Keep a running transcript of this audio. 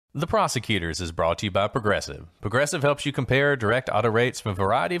The Prosecutors is brought to you by Progressive. Progressive helps you compare direct auto rates from a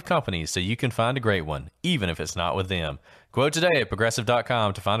variety of companies so you can find a great one, even if it's not with them. Quote today at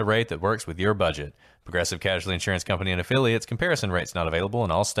Progressive.com to find a rate that works with your budget. Progressive Casualty Insurance Company and Affiliates. Comparison rates not available in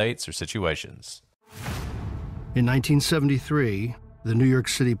all states or situations. In 1973, the New York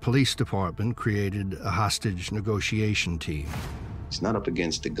City Police Department created a hostage negotiation team. He's not up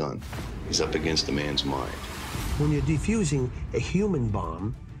against a gun. He's up against the man's mind. When you're defusing a human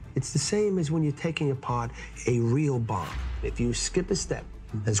bomb, it's the same as when you're taking apart a real bomb. If you skip a step,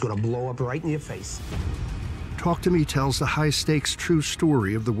 it's going to blow up right in your face. Talk to Me tells the high-stakes true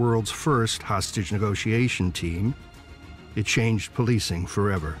story of the world's first hostage negotiation team. It changed policing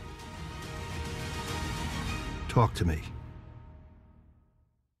forever. Talk to Me.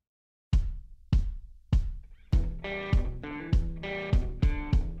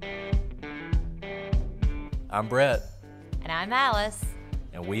 I'm Brett. And I'm Alice.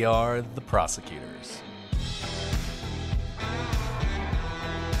 And we are the Prosecutors.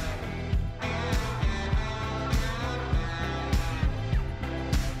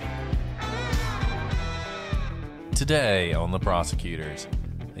 Today on the Prosecutors,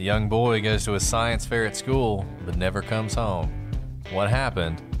 a young boy goes to a science fair at school but never comes home. What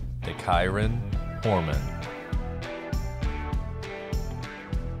happened to Kyron Horman?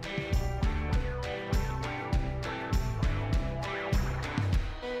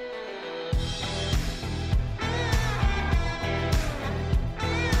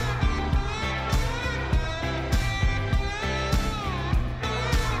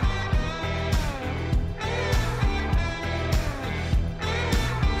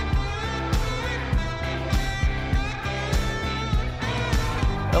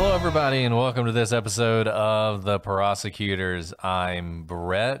 Hello, everybody, and welcome to this episode of The Prosecutors. I'm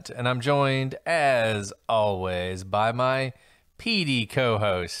Brett, and I'm joined, as always, by my PD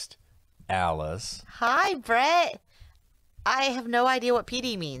co-host, Alice. Hi, Brett. I have no idea what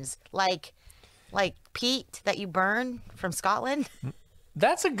PD means. Like peat that you burn from Scotland?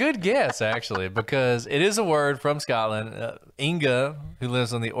 That's a good guess, actually, because it is a word from Scotland. Inga, who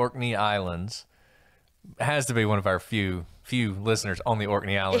lives on the Orkney Islands, has to be one of our few listeners on the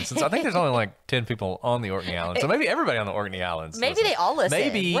Orkney Islands, since I think there's only like 10 people on the Orkney Islands. So maybe everybody on the Orkney Islands Maybe listens. they all listen.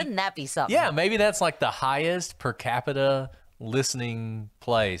 Maybe, wouldn't that be something? Yeah, maybe that's like the highest per capita listening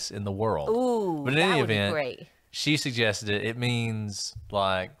place in the world. Ooh, but in that any would be event, great. she suggested it. It means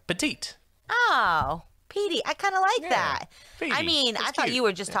like petite. Oh, PD. I kind of like that. Petey. I mean, That's I thought cute. you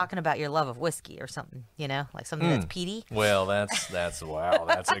were just talking about your love of whiskey or something, you know, like something that's peaty. Well, that's wow.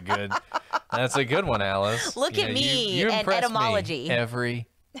 That's a good one, Alice. Look You at know, me you and impress me etymology. every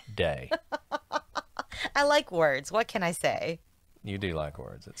day. I like words. What can I say? You do like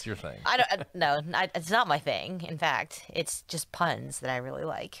words. It's your thing. It's not my thing. In fact, it's just puns that I really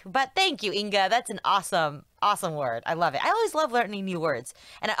like. But thank you, Inga. That's an awesome word. I love it. I always love learning new words.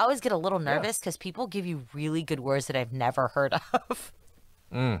 And I always get a little nervous because people give you really good words that I've never heard of.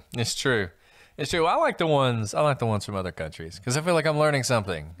 It's true. It's true. I like the ones from other countries because I feel like I'm learning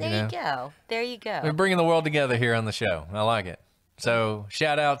something. There you go. There you go. We're bringing the world together here on the show. I like it. So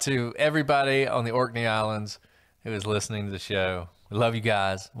shout out to everybody on the Orkney Islands who is listening to the show. We love you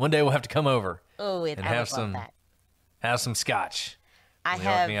guys. One day we'll have to come over and have love that. Have some scotch I on the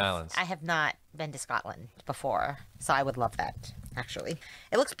Orkney have Islands. I have not been to Scotland before, so I would love that. Actually,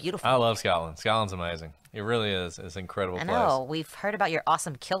 it looks beautiful. I love Scotland. Scotland's amazing. It really is. It's an incredible I place. know. We've heard about your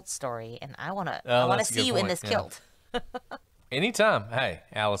awesome kilt story, and I want to that's a see good you in point, this yeah. kilt. Anytime. Hey,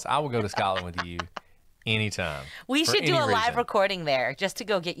 Alice, I will go to Scotland with you anytime. We for should do any a live reason. recording there just to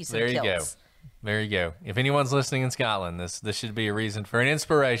go get you some There you kilts. go. There you go. If anyone's listening in Scotland, this should be a reason for an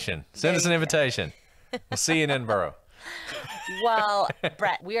inspiration. Send us an invitation. We'll see you in Edinburgh. Well,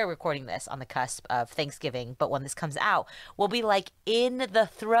 Brett, we are recording this on the cusp of Thanksgiving, but when this comes out, we'll be like in the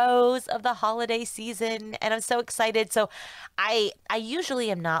throes of the holiday season, and I'm so excited. So I usually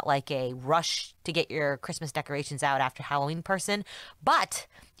am not like a rush to get your Christmas decorations out after Halloween person, but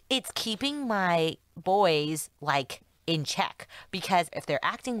it's keeping my boys like in check, because if they're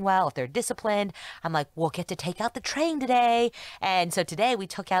acting well, if they're disciplined, I'm like, we'll get to take out the train today. And so today we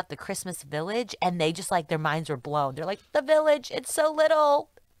took out the Christmas village, and they just like, their minds were blown. They're like, the village, it's so little,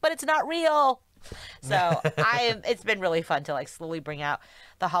 but it's not real. So it's been really fun to like slowly bring out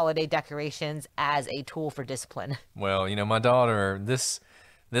the holiday decorations as a tool for discipline. Well, you know, my daughter, this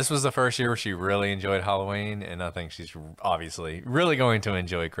was the first year where she really enjoyed Halloween, and I think she's obviously really going to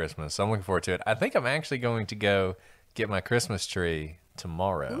enjoy Christmas. So I'm looking forward to it. I think I'm actually going to go get my Christmas tree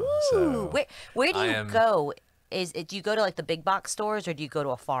tomorrow. Ooh, So where do you go? Do you go to like the big box stores, or do you go to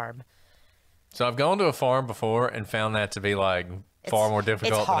a farm? So I've gone to a farm before and found that to be like far more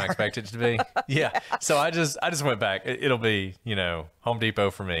difficult than I hard. expected it to be. Yeah. So I just went back. It'll be, Home Depot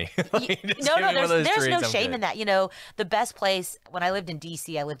for me. Like, there's no shame in that. The best place when I lived in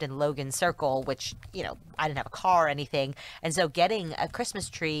DC, I lived in Logan Circle, which, I didn't have a car or anything. And so getting a Christmas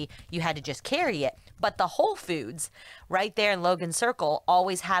tree, you had to just carry it. But the Whole Foods right there in Logan Circle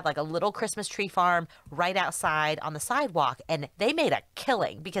always had like a little Christmas tree farm right outside on the sidewalk. And they made a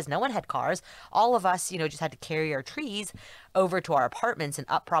killing because no one had cars. All of us, just had to carry our trees over to our apartments and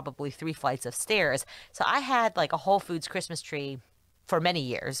up probably 3 flights of stairs. So I had like a Whole Foods Christmas tree for many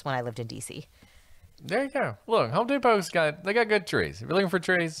years when I lived in DC. There you go. Look, Home Depot's got good trees. If you're looking for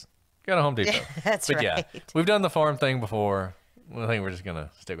trees, go to Home Depot. That's but right. Yeah, we've done the farm thing before. I think we're just going to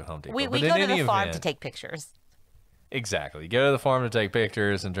stick with Home Depot. We But go in to the any farm event, to take pictures. Exactly. You go to the farm to take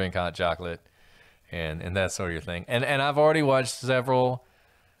pictures and drink hot chocolate and that sort of your thing. And I've already watched several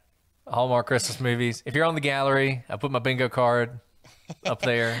Hallmark Christmas movies. If you're on the gallery, I put my bingo card up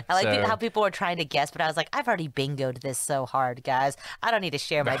there. I like how people were trying to guess, but I was like, I've already bingoed this so hard, guys. I don't need to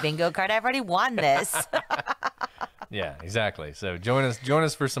share my bingo card. I've already won this. Yeah, exactly. So join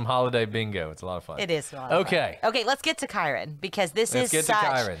us for some holiday bingo. It's a lot of fun. It is. Okay. Okay, let's get to Kyron because this is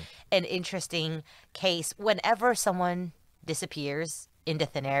such an interesting case. Whenever someone disappears into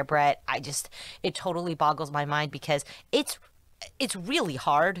thin air, Brett, it totally boggles my mind because it's really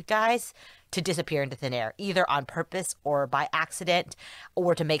hard, guys, to disappear into thin air, either on purpose or by accident,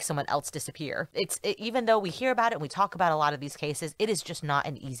 or to make someone else disappear. Even though we hear about it and we talk about a lot of these cases, it is just not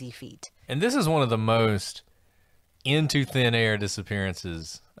an easy feat. And this is one of the most into thin air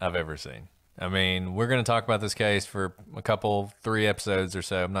disappearances I've ever seen. I mean, we're going to talk about this case for a 3 episodes or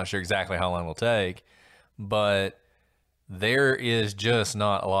so. I'm not sure exactly how long it'll take, but there is just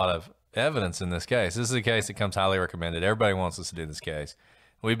not a lot of evidence in this case. This is a case that comes highly recommended. Everybody wants us to do this case.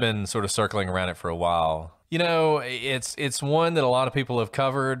 We've been sort of circling around it for a while. It's one that a lot of people have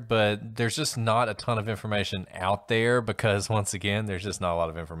covered, but there's just not a ton of information out there because, once again, there's just not a lot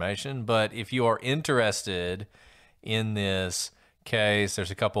of information. But if you are interested in this case,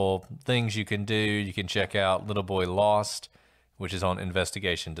 there's a couple things you can do. You can check out Little Boy Lost, which is on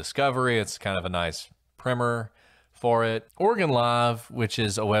Investigation Discovery. It's kind of a nice primer for it. Oregon Live, which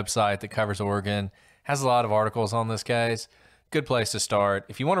is a website that covers Oregon, has a lot of articles on this case. Good place to start.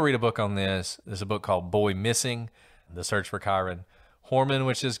 If you want to read a book on this, there's a book called Boy Missing, The Search for Kyron Horman,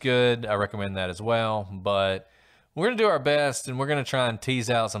 which is good. I recommend that as well. But we're going to do our best, and we're going to try and tease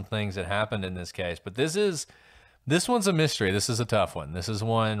out some things that happened in this case. But this one's a mystery. This is a tough one. This is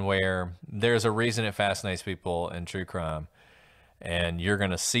one where there's a reason it fascinates people in true crime. And you're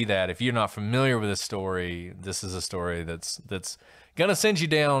going to see that. If you're not familiar with this story, this is a story that's going to send you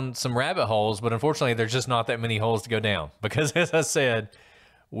down some rabbit holes. But unfortunately, there's just not that many holes to go down. Because as I said,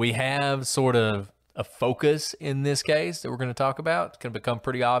 we have sort of a focus in this case that we're going to talk about. It's going to become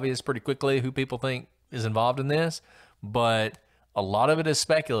pretty obvious pretty quickly who people think is involved in this. But a lot of it is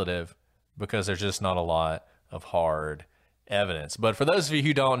speculative because there's just not a lot of hard evidence. But for those of you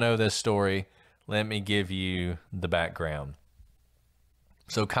who don't know this story, let me give you the background.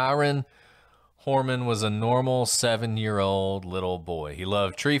 So Kyron Horman was a normal 7-year-old little boy. He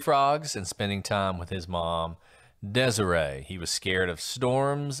loved tree frogs and spending time with his mom, Desiree. He was scared of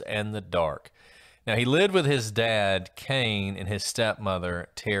storms and the dark. Now, he lived with his dad, Kane, and his stepmother,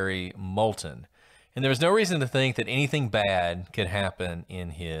 Terry Moulton. And there was no reason to think that anything bad could happen in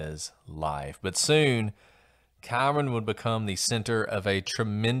his life. But soon, Kyron would become the center of a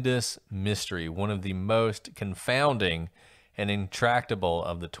tremendous mystery, one of the most confounding and intractable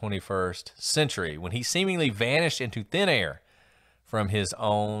of the 21st century, when he seemingly vanished into thin air from his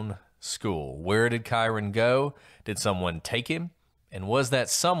own school. Where did Kyron go? Did someone take him? And was that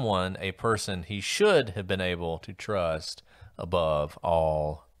someone a person he should have been able to trust above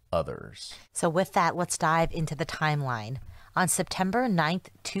all others? So with that, let's dive into the timeline. On September 9th,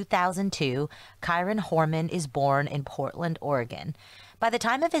 2002, Kyron Horman is born in Portland, Oregon. By the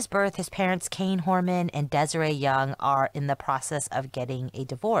time of his birth, his parents, Kane Horman and Desiree Young, are in the process of getting a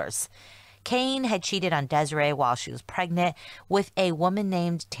divorce. Kane had cheated on Desiree while she was pregnant with a woman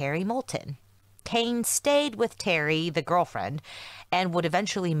named Terry Moulton. Kane stayed with Terry, the girlfriend, and would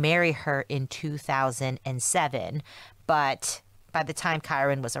eventually marry her in 2007. But by the time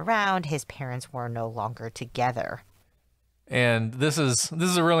Kyron was around, his parents were no longer together. And this is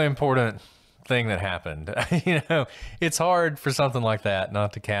a really important thing that happened. It's hard for something like that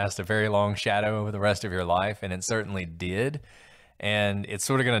not to cast a very long shadow over the rest of your life, and it certainly did. And it's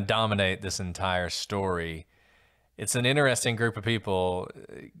sort of going to dominate this entire story. It's an interesting group of people.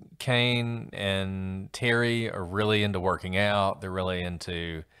 Kane and Terry are really into working out. They're really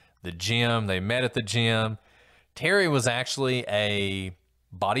into the gym. They met at the gym. Terry was actually a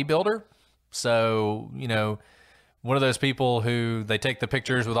bodybuilder. So, you know, one of those people who they take the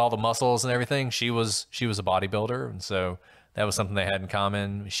pictures with all the muscles and everything. She was a bodybuilder. And so that was something they had in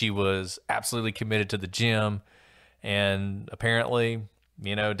common. She was absolutely committed to the gym. And apparently,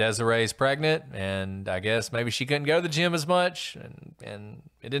 you know, Desiree's pregnant, and I guess maybe she couldn't go to the gym as much. And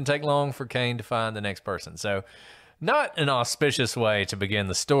it didn't take long for Kane to find the next person. So not an auspicious way to begin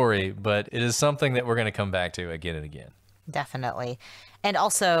the story, but it is something that we're going to come back to again and again. Definitely. And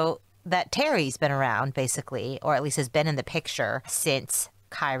also that Terry's been around, basically, or at least has been in the picture since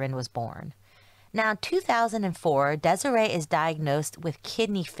Kyron was born. Now, 2004, Desiree is diagnosed with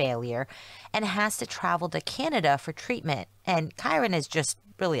kidney failure and has to travel to Canada for treatment. And Kyron is just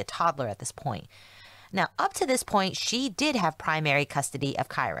really a toddler at this point. Now, up to this point, she did have primary custody of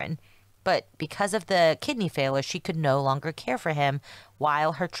Kyron. But because of the kidney failure, she could no longer care for him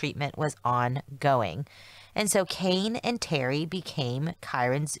while her treatment was ongoing. And so Kane and Terry became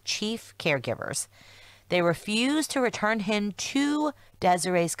Kyron's chief caregivers. They refused to return him to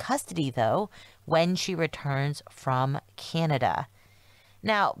Desiree's custody, though, when she returns from Canada.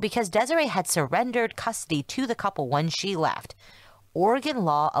 Now, because Desiree had surrendered custody to the couple when she left, Oregon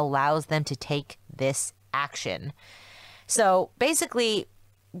law allows them to take this action. So basically,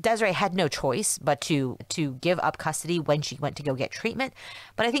 Desiree had no choice but to give up custody when she went to go get treatment.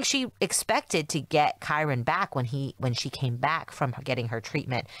 But I think she expected to get Kyron back when she came back from getting her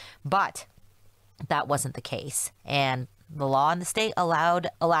treatment. But that wasn't the case. And the law in the state allowed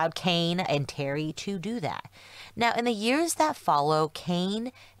Kane and Terry to do that. Now, in the years that follow,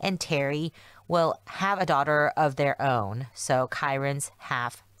 Kane and Terry will have a daughter of their own. So Kyron's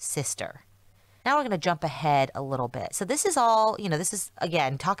half sister. Now we're going to jump ahead a little bit. So this is all, you know, this is,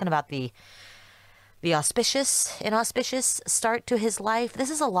 again, talking about the inauspicious start to his life. This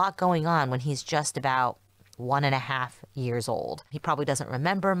is a lot going on when he's just about 1.5 years old. He probably doesn't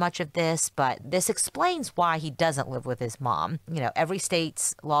remember much of this, but this explains why he doesn't live with his mom. You know, every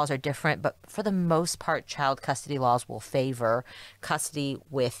state's laws are different, but for the most part, child custody laws will favor custody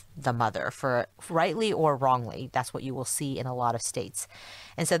with the mother, for rightly or wrongly. That's what you will see in a lot of states.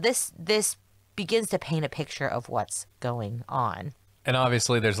 And so this begins to paint a picture of what's going on. And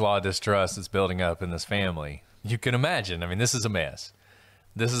obviously there's a lot of distrust that's building up in this family. You can imagine. I mean, this is a mess.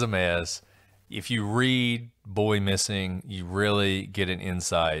 This is a mess. If you read Boy Missing, you really get an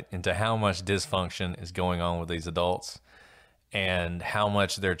insight into how much dysfunction is going on with these adults and how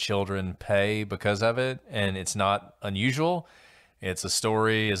much their children pay because of it. And it's not unusual. It's a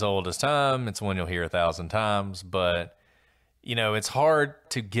story as old as time. It's one you'll hear 1,000 times, but you know, it's hard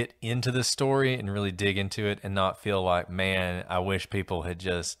to get into this story and really dig into it and not feel like, man, I wish they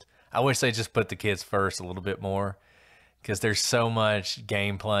just put the kids first a little bit more, because there's so much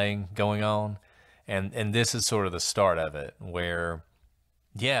game playing going on. And this is sort of the start of it where,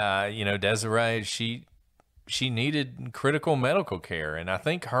 yeah, you know, Desiree, she needed critical medical care. And I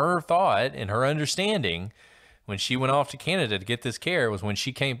think her thought and her understanding when she went off to Canada to get this care was when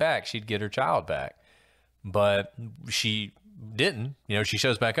she came back, she'd get her child back. But she didn't. You know, she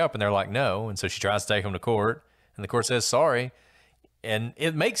shows back up and they're like, no. And so she tries to take him to court and the court says sorry. And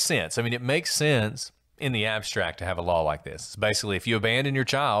it makes sense. I mean, it makes sense in the abstract to have a law like this. It's basically, if you abandon your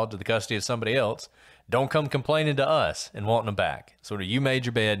child to the custody of somebody else, don't come complaining to us and wanting them back. Sort of, you made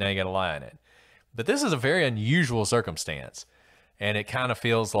your bed, now you got to lie in it. But this is a very unusual circumstance. And it kind of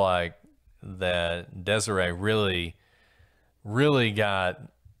feels like that Desiree really, really got,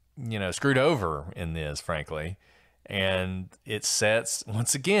 you know, screwed over in this, frankly. And it sets,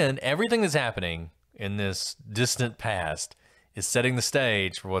 once again, everything that's happening in this distant past is setting the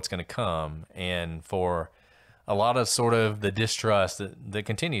stage for what's going to come and for a lot of sort of the distrust that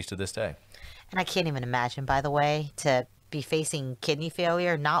continues to this day. And I can't even imagine, by the way, to be facing kidney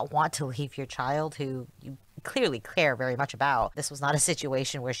failure, not want to leave your child who you clearly care very much about. This was not a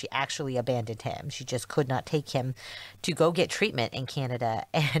situation where she actually abandoned him. She just could not take him to go get treatment in Canada.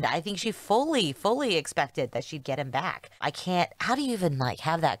 And I think she fully expected that she'd get him back. How do you even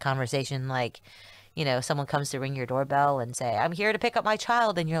have that conversation? You know, someone comes to ring your doorbell and say, I'm here to pick up my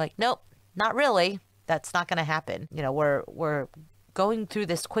child. And you're like, nope, not really. That's not going to happen. You know, we're going through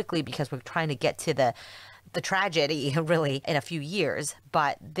this quickly because we're trying to get to the tragedy really in a few years,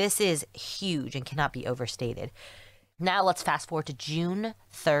 but this is huge and cannot be overstated. Now let's fast forward to June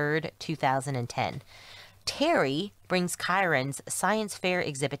 3rd, 2010. Terry brings Kyron's science fair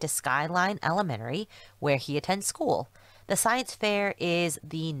exhibit to Skyline Elementary, where he attends school. The science fair is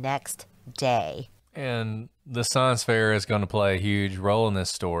the next day. And the science fair is going to play a huge role in this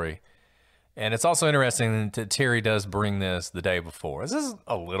story. And it's also interesting that Terry does bring this the day before. This is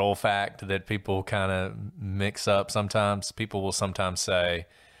a little fact that people kind of mix up sometimes. People will sometimes say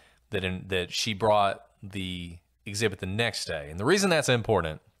that she brought the exhibit the next day. And the reason that's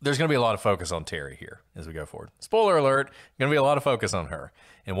important, there's going to be a lot of focus on Terry here as we go forward. Spoiler alert, going to be a lot of focus on her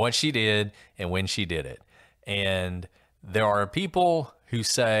and what she did and when she did it. And there are people who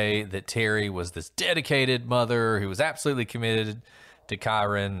say that Terry was this dedicated mother who was absolutely committed to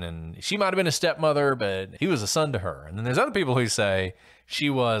Kyron, and she might have been a stepmother, but he was a son to her. And then there's other people who say she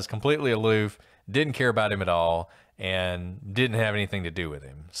was completely aloof, didn't care about him at all, and didn't have anything to do with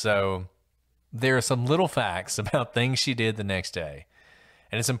him. So there are some little facts about things she did the next day.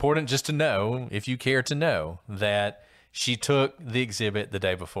 And it's important just to know, if you care to know, that she took the exhibit the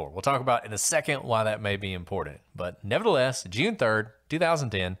day before. We'll talk about in a second why that may be important. But nevertheless, June 3rd,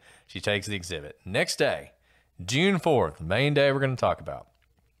 2010, she takes the exhibit. Next day, June 4th, the main day we're going to talk about,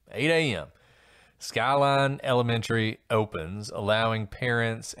 8 a.m., Skyline Elementary opens, allowing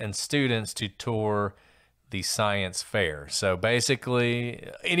parents and students to tour the science fair. So basically,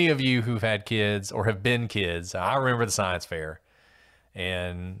 any of you who've had kids or have been kids, I remember the science fair.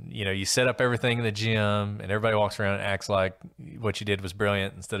 And, you know, you set up everything in the gym and everybody walks around and acts like what you did was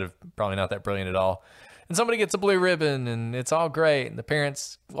brilliant instead of probably not that brilliant at all. And somebody gets a blue ribbon and it's all great. And the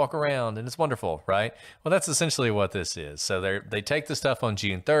parents walk around and it's wonderful, right? Well, that's essentially what this is. So they take the stuff on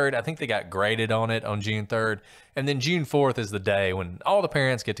June 3rd. I think they got graded on it on June 3rd. And then June 4th is the day when all the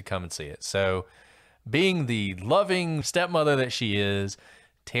parents get to come and see it. So being the loving stepmother that she is,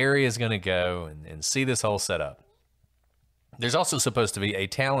 Terry is going to go and see this whole setup. There's also supposed to be a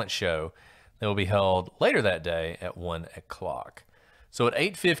talent show that will be held later that day at 1 o'clock. So at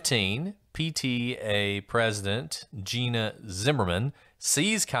 8:15, PTA President Gina Zimmerman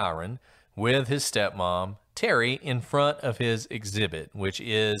sees Kyron with his stepmom, Terry, in front of his exhibit, which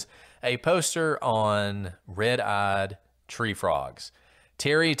is a poster on red-eyed tree frogs.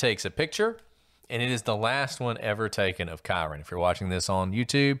 Terry takes a picture, and it is the last one ever taken of Kyron. If you're watching this on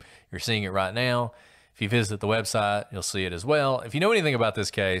YouTube, you're seeing it right now. If you visit the website, you'll see it as well. If you know anything about this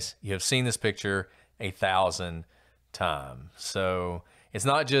case, you have seen this picture 1,000 times. So it's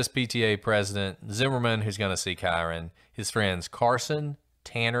not just PTA President Zimmerman who's going to see Kyron. His friends Carson,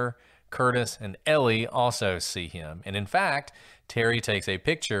 Tanner, Curtis, and Ellie also see him. And in fact, Terry takes a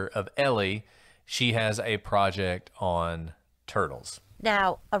picture of Ellie. She has a project on turtles.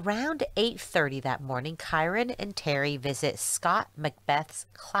 Now, around 8:30 that morning, Kyron and Terry visit Scott Macbeth's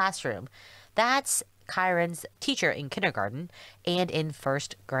classroom. That's Kyron's teacher in kindergarten and in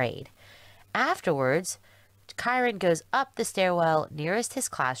first grade. Afterwards, Kyron goes up the stairwell nearest his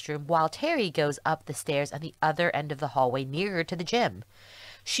classroom while Terry goes up the stairs on the other end of the hallway nearer to the gym.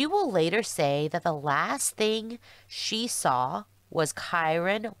 She will later say that the last thing she saw was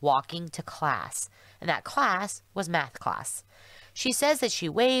Kyron walking to class, and that class was math class. She says that she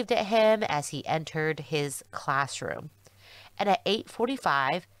waved at him as he entered his classroom. And at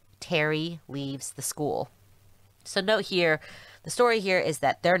 8:45, Terry leaves the school. So note here, the story here is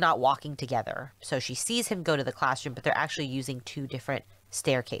that they're not walking together. So she sees him go to the classroom, but they're actually using two different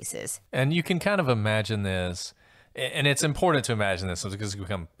staircases. And you can kind of imagine this, and it's important to imagine this because it's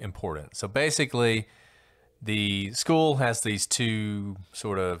become important. So basically, the school has these two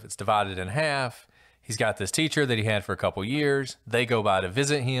it's divided in half. He's got this teacher that he had for a couple years. They go by to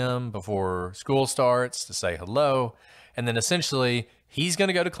visit him before school starts to say hello. And then essentially, he's going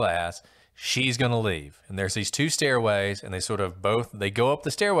to go to class. She's going to leave. And there's these two stairways, and they go up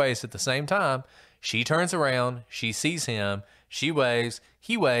the stairways at the same time. She turns around. She sees him. She waves.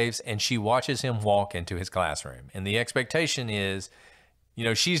 He waves, and she watches him walk into his classroom. And the expectation is,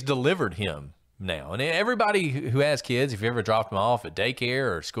 she's delivered him now. And everybody who has kids, if you ever dropped them off at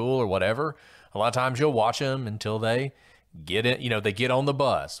daycare or school or whatever, a lot of times you'll watch them until they get in, they get on the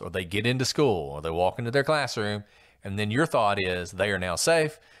bus or they get into school or they walk into their classroom. And then your thought is they are now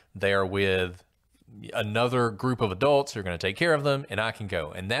safe. They are with another group of adults who are going to take care of them, and I can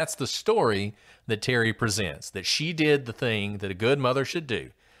go. And that's the story that Terry presents, that she did the thing that a good mother should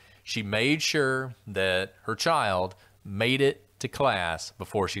do. She made sure that her child made it to class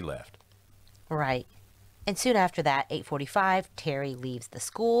before she left. Right. And soon after that, 8:45, Terry leaves the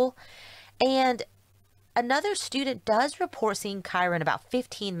school. And another student does report seeing Kyron about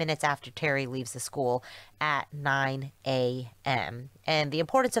 15 minutes after Terry leaves the school at 9 a.m. And the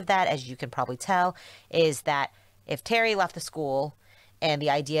importance of that, as you can probably tell, is that if Terry left the school and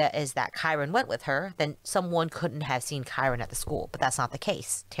the idea is that Kyron went with her, then someone couldn't have seen Kyron at the school. But that's not the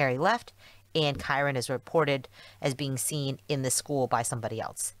case. Terry left, and Kyron is reported as being seen in the school by somebody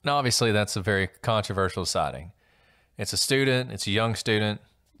else. Now, obviously, that's a very controversial sighting. It's a student. It's a young student.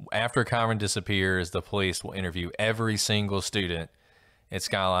 After Kyron disappears, the police will interview every single student at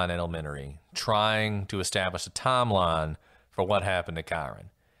Skyline Elementary, trying to establish a timeline for what happened to Kyron.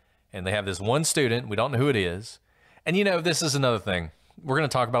 And they have this one student, we don't know who it is. And you know, this is another thing. We're going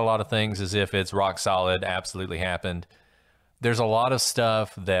to talk about a lot of things as if it's rock solid, absolutely happened. There's a lot of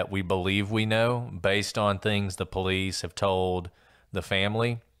stuff that we believe we know based on things the police have told the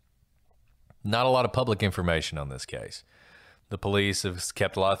family. Not a lot of public information on this case. The police have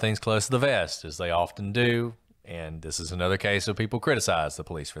kept a lot of things close to the vest, as they often do. And this is another case of people criticize the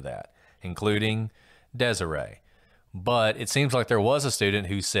police for that, including Desiree. But it seems like there was a student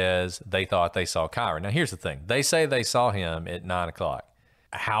who says they thought they saw Kyron. Now, here's the thing. They say they saw him at 9 o'clock.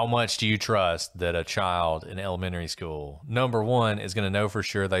 How much do you trust that a child in elementary school, number one, is going to know for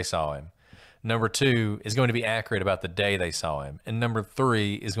sure they saw him? Number two, is going to be accurate about the day they saw him. And number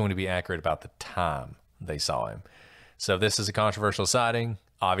three, is going to be accurate about the time they saw him. So this is a controversial sighting.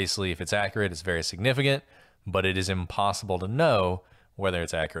 Obviously, if it's accurate, it's very significant, but it is impossible to know whether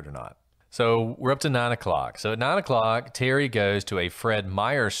it's accurate or not. So we're up to 9 o'clock. So at 9 o'clock, Terry goes to a Fred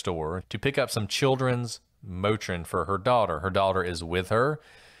Meyer store to pick up some children's Motrin for her daughter. Her daughter is with her.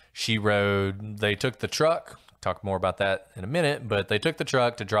 They took the truck, talk more about that in a minute, but they took the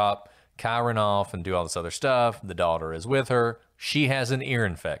truck to drop Kyron off and do all this other stuff. The daughter is with her. She has an ear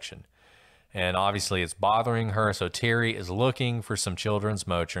infection, and obviously it's bothering her. So Terry is looking for some children's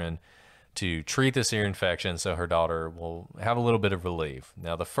Motrin to treat this ear infection so her daughter will have a little bit of relief.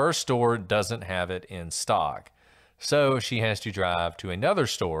 Now, the first store doesn't have it in stock, so she has to drive to another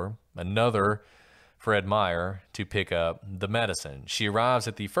store, another Fred Meyer, to pick up the medicine. She arrives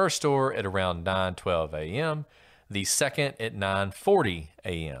at the first store at around 9:12 a.m., the second at 9:40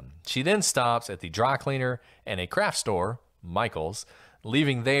 a.m. She then stops at the dry cleaner and a craft store, Michael's,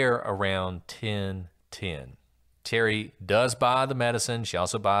 leaving there around 10:10. Terry does buy the medicine. She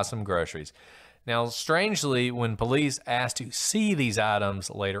also buys some groceries. Now, strangely, when police ask to see these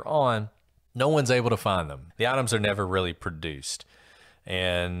items later on, no one's able to find them. The items are never really produced.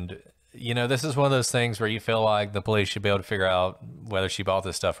 And, you know, this is one of those things where you feel like the police should be able to figure out whether she bought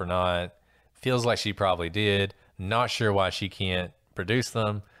this stuff or not. Feels like she probably did. Not sure why she can't produce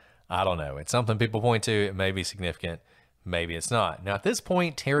them. I don't know. It's something people point to. It may be significant. Maybe it's not. Now, at this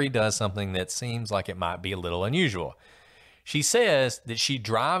point, Terry does something that seems like it might be a little unusual. She says that she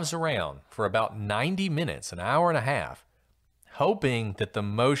drives around for about 90 minutes, an hour and a half, hoping that the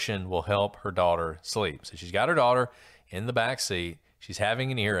motion will help her daughter sleep. So she's got her daughter in the back seat. She's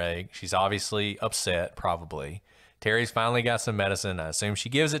having an earache. She's obviously upset, probably. Terry's finally got some medicine. I assume she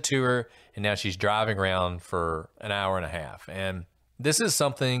gives it to her, and now she's driving around for an hour and a half. And this is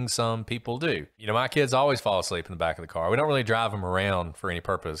something some people do. You know, my kids always fall asleep in the back of the car. We don't really drive them around for any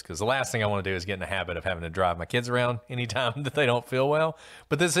purpose, because the last thing I want to do is get in the habit of having to drive my kids around anytime that they don't feel well.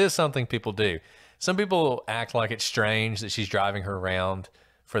 But this is something people do. Some people act like it's strange that she's driving her around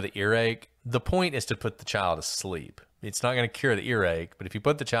for the earache. The point is to put the child to sleep. It's not going to cure the earache, but if you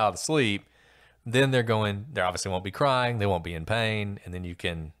put the child to sleep, then they obviously won't be crying, they won't be in pain, and then you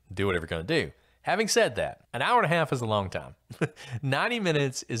can do whatever you're going to do. Having said that, an hour and a half is a long time. 90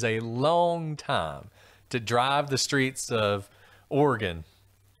 minutes is a long time to drive the streets of Oregon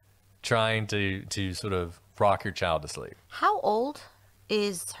trying to sort of rock your child to sleep. How old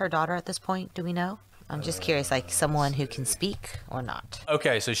is her daughter at this point? Do we know? I'm just curious, like someone who can speak or not.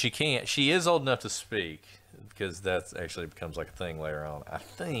 Okay, so she is old enough to speak, because that actually becomes like a thing later on, I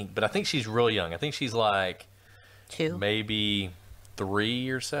think. But I think she's real young. I think she's like 2, maybe 3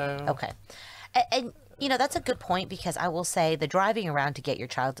 or so. Okay. And, you know, that's a good point, because I will say the driving around to get your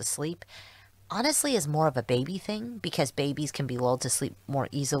child to sleep honestly is more of a baby thing, because babies can be lulled to sleep more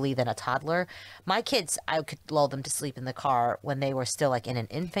easily than a toddler. My kids, I could lull them to sleep in the car when they were still like in an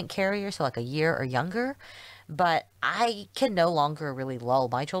infant carrier, so like a year or younger. But I can no longer really lull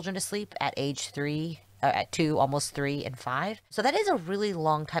my children to sleep at age 3. At 2, almost 3 and 5. So that is a really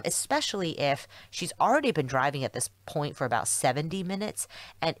long time, especially if she's already been driving at this point for about 70 minutes.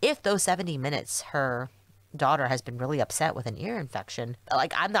 And if those 70 minutes, her daughter has been really upset with an ear infection,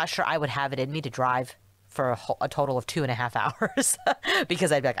 like I'm not sure I would have it in me to drive for a total of 2.5 hours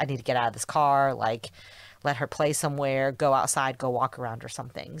because I'd be like, I need to get out of this car, like let her play somewhere, go outside, go walk around or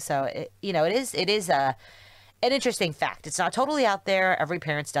something. So, it is an interesting fact. It's not totally out there. Every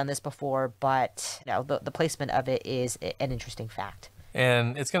parent's done this before, but you know, the placement of it is an interesting fact.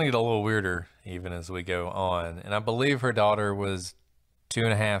 And it's going to get a little weirder even as we go on. And I believe her daughter was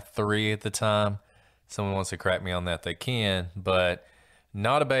 2.5, 3 at the time. Someone wants to correct me on that, they can, but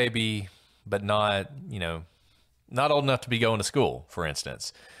not a baby, but not old enough to be going to school, for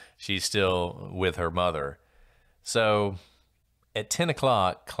instance. She's still with her mother. So At 10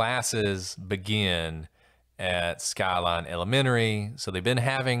 o'clock, classes begin at Skyline Elementary. So they've been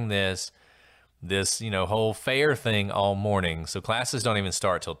having this whole fair thing all morning. So classes don't even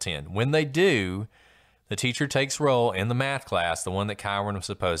start till 10. When they do, the teacher takes roll in the math class, the one that Kyron was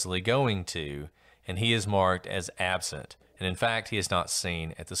supposedly going to, and he is marked as absent. And in fact, he is not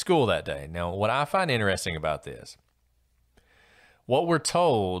seen at the school that day. Now, what I find interesting about this, what we're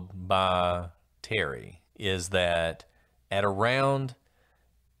told by Terry is that at around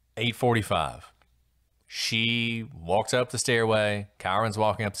 8:45, she walks up the stairway. Kyron's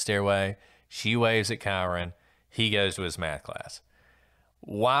walking up the stairway. She waves at Kyron. He goes to his math class.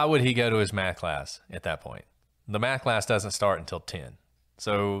 Why would he go to his math class at that point? The math class doesn't start until 10.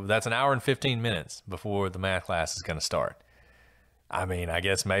 So that's an hour and 15 minutes before the math class is going to start. I mean, I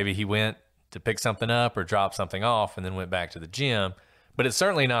guess maybe he went to pick something up or drop something off and then went back to the gym. But it's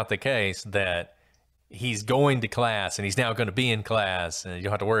certainly not the case that he's going to class and he's now going to be in class and you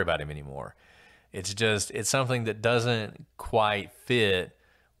don't have to worry about him anymore. It's something that doesn't quite fit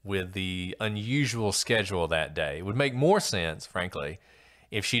with the unusual schedule that day. It would make more sense, frankly,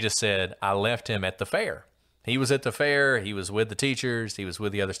 if she just said, I left him at the fair. He was at the fair, he was with the teachers, he was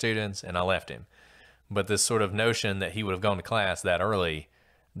with the other students, and I left him. But this sort of notion that he would have gone to class that early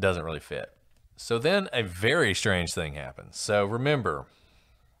doesn't really fit. So then a very strange thing happens. So remember,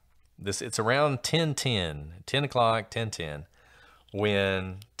 it's around 10:10, 10 o'clock, 10:10,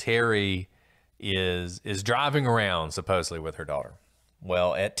 when Terry is driving around supposedly with her daughter.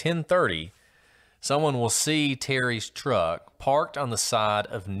 Well, at 10:30, someone will see Terry's truck parked on the side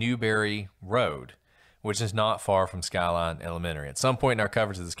of Newberry Road, which is not far from Skyline Elementary. At some point in our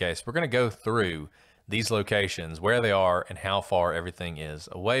coverage of this case, we're going to go through these locations, where they are, and how far everything is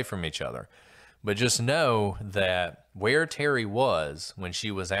away from each other. But just know that where Terry was when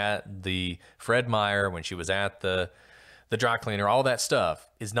she was at the Fred Meyer, when she was at the dry cleaner, all that stuff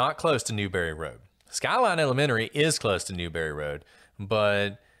is not close to Newberry Road. Skyline Elementary is close to Newberry Road,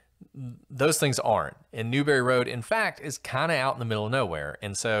 but those things aren't. And Newberry Road, in fact, is kind of out in the middle of nowhere.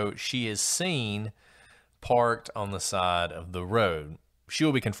 And so she is seen parked on the side of the road. She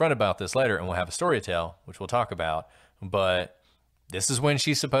will be confronted about this later, and we'll have a story to tell, which we'll talk about. But this is when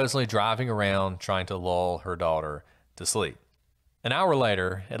she's supposedly driving around trying to lull her daughter to sleep. An hour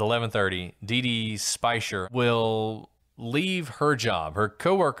later, at 11:30, Dee Dee Spicer will leave her job. Her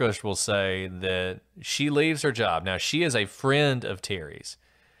coworkers will say that she leaves her job. Now, she is a friend of Terry's.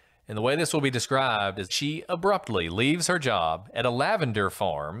 And the way this will be described is she abruptly leaves her job at a lavender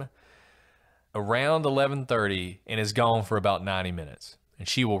farm around 11:30 and is gone for about 90 minutes. And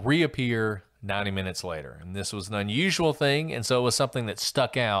she will reappear 90 minutes later. And this was an unusual thing, and so it was something that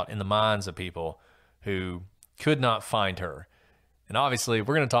stuck out in the minds of people who could not find her. And obviously,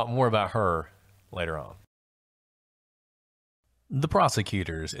 we're going to talk more about her later on. The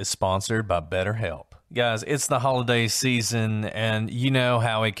Prosecutors is sponsored by BetterHelp. Guys, it's the holiday season, and you know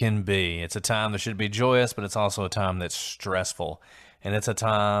how it can be. It's a time that should be joyous, but it's also a time that's stressful. And it's a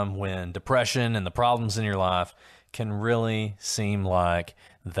time when depression and the problems in your life can really seem like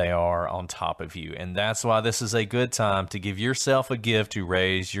they are on top of you. And that's why this is a good time to give yourself a gift to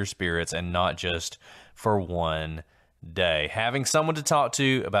raise your spirits, and not just for one day. Having someone to talk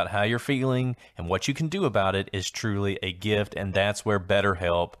to about how you're feeling and what you can do about it is truly a gift, and that's where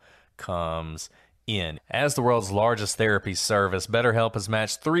BetterHelp comes in. As the world's largest therapy service, BetterHelp has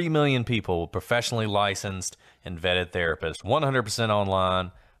matched 3 million people with professionally licensed and vetted therapists, 100%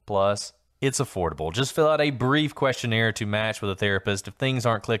 online, plus it's affordable. Just fill out a brief questionnaire to match with a therapist. If things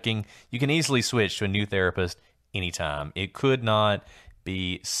aren't clicking, you can easily switch to a new therapist anytime. It could not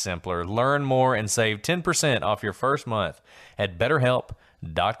be simpler. Learn more and save 10% off your first month at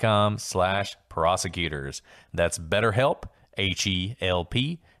BetterHelp.com/prosecutors. That's BetterHelp,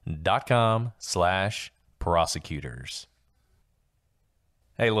 HELP.com/prosecutors.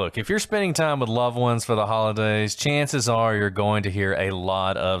 Hey, look, if you're spending time with loved ones for the holidays, chances are you're going to hear a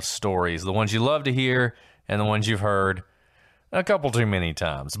lot of stories. The ones you love to hear and the ones you've heard a couple too many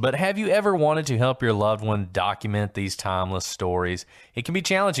times. But have you ever wanted to help your loved one document these timeless stories? It can be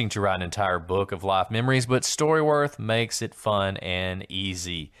challenging to write an entire book of life memories, but Storyworth makes it fun and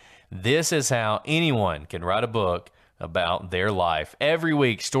easy. This is how anyone can write a book about their life. Every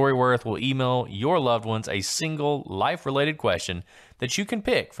week, Storyworth will email your loved ones a single life-related question that you can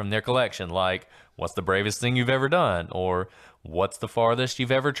pick from their collection, like, what's the bravest thing you've ever done? Or, what's the farthest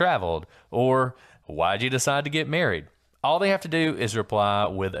you've ever traveled? Or, why'd you decide to get married? All they have to do is reply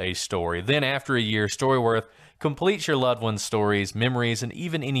with a story. Then after a year, Storyworth completes your loved one's stories, memories, and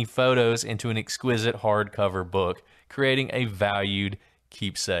even any photos into an exquisite hardcover book, creating a valued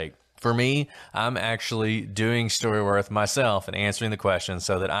keepsake. For me, I'm actually doing Storyworth myself and answering the questions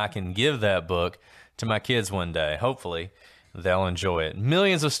so that I can give that book to my kids one day. Hopefully, they'll enjoy it.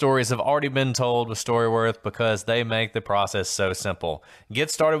 Millions of stories have already been told with Storyworth because they make the process so simple.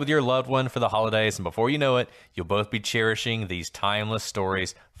 Get started with your loved one for the holidays, and before you know it, you'll both be cherishing these timeless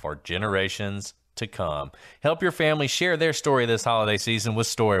stories for generations to come. Help your family share their story this holiday season with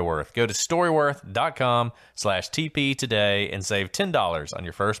Storyworth. Go to storyworth.com/TP today and save $10 on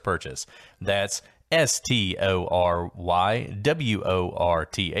your first purchase. That's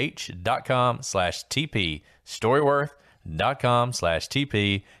STORYWORTH.com/TP.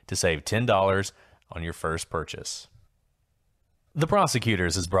 Storyworth.com/TP to save $10 on your first purchase. The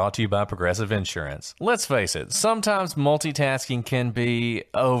Prosecutors is brought to you by Progressive Insurance. Let's face it, sometimes multitasking can be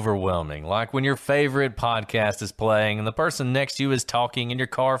overwhelming, like when your favorite podcast is playing and the person next to you is talking and your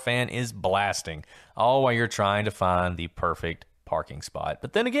car fan is blasting, all while you're trying to find the perfect parking spot.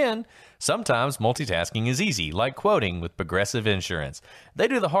 But then again, sometimes multitasking is easy, like quoting with Progressive Insurance. They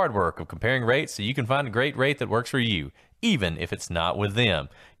do the hard work of comparing rates so you can find a great rate that works for you, even if it's not with them.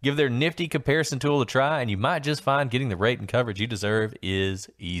 Give their nifty comparison tool a try, and you might just find getting the rate and coverage you deserve is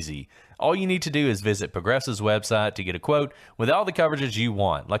easy. All you need to do is visit Progressive's website to get a quote with all the coverages you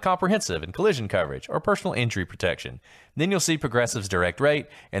want, like comprehensive and collision coverage or personal injury protection. Then you'll see Progressive's direct rate,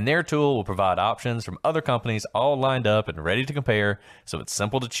 and their tool will provide options from other companies all lined up and ready to compare, so it's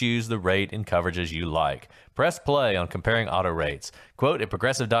simple to choose the rate and coverages you like. Press play on comparing auto rates. Quote at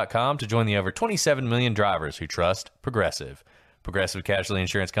Progressive.com to join the over 27 million drivers who trust Progressive. Progressive Casualty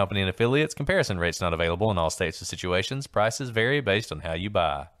Insurance Company and Affiliates. Comparison rates not available in all states or situations. Prices vary based on how you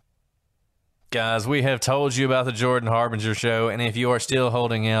buy. Guys, we have told you about the Jordan Harbinger show, and if you are still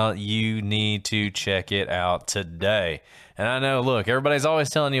holding out, you need to check it out today. And I know, look, everybody's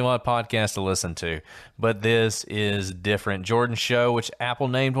always telling you what podcast to listen to, but this is different. Jordan's show, which Apple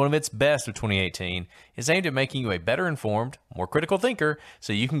named one of its best of 2018, is aimed at making you a better informed, more critical thinker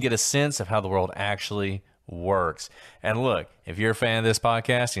so you can get a sense of how the world actually works. And look, if you're a fan of this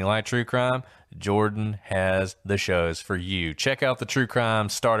podcast and you like true crime, Jordan has the shows for you. Check out the True Crime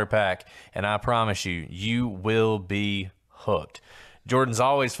Starter Pack, and I promise you, you will be hooked. Jordan's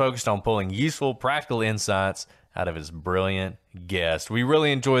always focused on pulling useful, practical insights out of his brilliant guests. We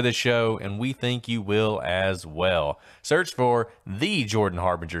really enjoy this show, and we think you will as well. Search for The Jordan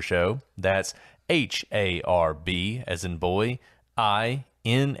Harbinger Show. That's HARB as in boy,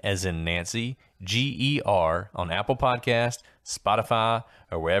 IN as in Nancy, GER on Apple Podcast, Spotify,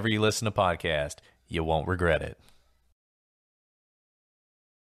 or wherever you listen to podcasts. You won't regret it.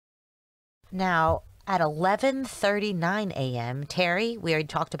 Now, at 11:39 a.m., Terry, we already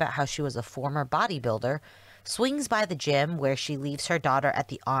talked about how she was a former bodybuilder, swings by the gym where she leaves her daughter at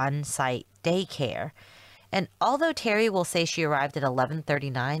the on-site daycare. And although Terry will say she arrived at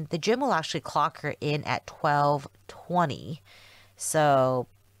 11:39, the gym will actually clock her in at 12:20. So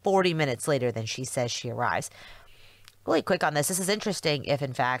 40 minutes later than she says she arrives. Really quick on this. This is interesting if,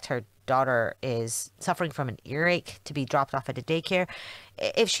 in fact, her daughter is suffering from an earache to be dropped off at a daycare.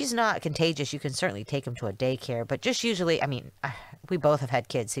 If she's not contagious, you can certainly take them to a daycare. But just usually, I mean, we both have had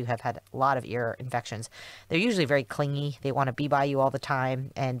kids who have had a lot of ear infections. They're usually very clingy. They want to be by you all the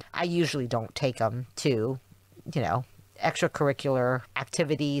time. And I usually don't take them to, extracurricular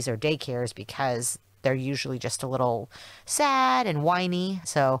activities or daycares because they're usually just a little sad and whiny.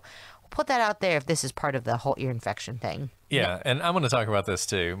 So we'll put that out there if this is part of the whole ear infection thing. Yeah, and I'm going to talk about this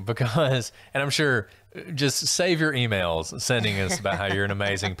too because, and I'm sure, just save your emails sending us about how you're an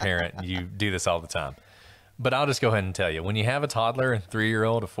amazing parent and you do this all the time. But I'll just go ahead and tell you, when you have a toddler, a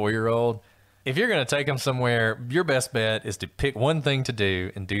 3-year-old, a 4-year-old, if you're going to take them somewhere, your best bet is to pick one thing to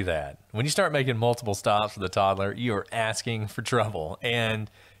do and do that. When you start making multiple stops with a toddler, you are asking for trouble. And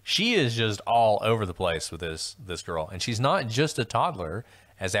she is just all over the place with this girl. And she's not just a toddler,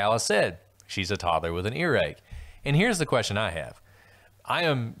 as Alice said. She's a toddler with an earache. And here's the question I have. I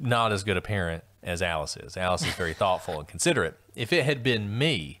am not as good a parent as Alice is. Alice is very thoughtful and considerate. If it had been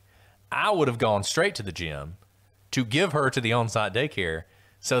me, I would have gone straight to the gym to give her to the on-site daycare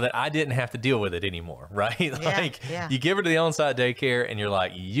so that I didn't have to deal with it anymore, right? Yeah. You give her to the on-site daycare and you're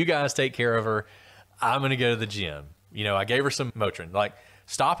like, you guys take care of her. I'm going to go to the gym. I gave her some Motrin. Like,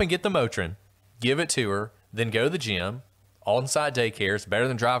 stop and get the Motrin, give it to her, then go to the gym. On-site daycare is better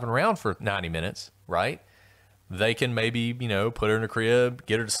than driving around for 90 minutes, right? They can maybe, put her in a crib,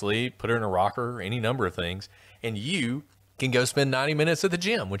 get her to sleep, put her in a rocker, any number of things. And you can go spend 90 minutes at the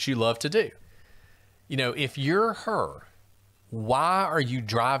gym, which you love to do. If you're her, why are you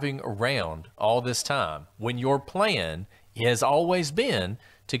driving around all this time when your plan has always been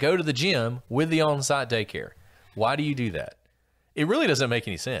to go to the gym with the on-site daycare? Why do you do that? It really doesn't make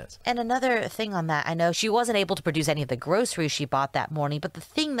any sense. And another thing on that, I know she wasn't able to produce any of the groceries she bought that morning, but the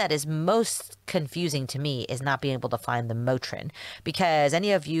thing that is most confusing to me is not being able to find the Motrin. Because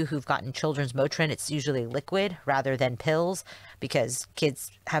any of you who've gotten children's Motrin, it's usually liquid rather than pills, because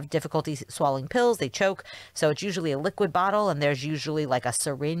kids have difficulty swallowing pills, they choke. So it's usually a liquid bottle, and there's usually like a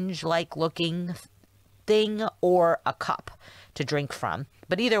syringe-like looking thing or a cup to drink from.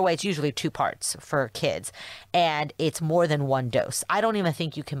 But either way, it's usually 2 parts for kids, and it's more than 1 dose. I don't even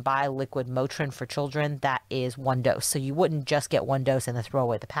think you can buy liquid Motrin for children that is 1 dose. So you wouldn't just get 1 dose and then throw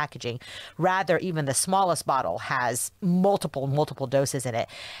away the packaging. Rather, even the smallest bottle has multiple doses in it.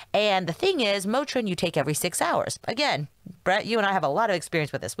 And the thing is, Motrin you take every 6 hours. Again, Brett, you and I have a lot of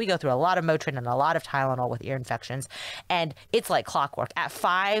experience with this. We go through a lot of Motrin and a lot of Tylenol with ear infections, and it's like clockwork. At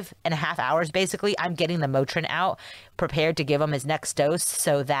 5.5 hours, basically, I'm getting the Motrin out, prepared to give him his next dose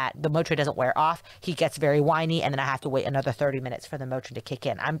so that the Motrin doesn't wear off. He gets very whiny, and then I have to wait another 30 minutes for the Motrin to kick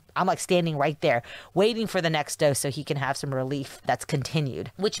in. I'm like standing right there, waiting for the next dose so he can have some relief that's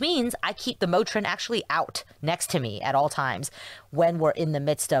continued, which means I keep the Motrin actually out next to me at all times when we're in the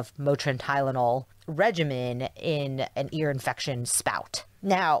midst of Motrin Tylenol regimen in an ear infection spout.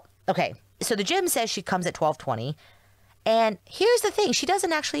 Now, okay, so the gym says she comes at 12:20, and here's the thing, she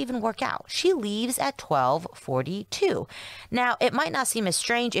doesn't actually even work out. She leaves at 12:42. Now, it might not seem as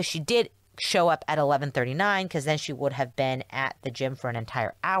strange if she did show up at 11:39, because then she would have been at the gym for an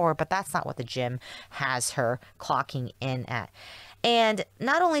entire hour, but that's not what the gym has her clocking in at. And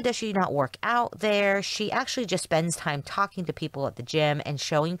not only does she not work out there, she actually just spends time talking to people at the gym and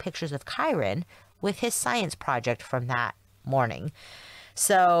showing pictures of Kyron with his science project from that morning.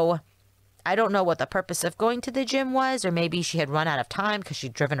 So I don't know what the purpose of going to the gym was, or maybe she had run out of time because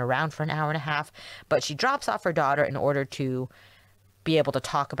she'd driven around for an hour and a half, but she drops off her daughter in order to be able to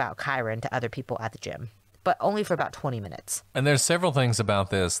talk about Kyron to other people at the gym, but only for about 20 minutes. And there's several things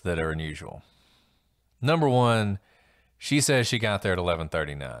about this that are unusual. Number one, she says she got there at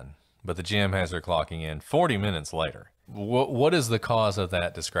 11:39, but the gym has her clocking in 40 minutes later. What is the cause of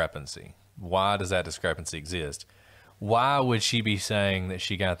that discrepancy? Why does that discrepancy exist? Why would she be saying that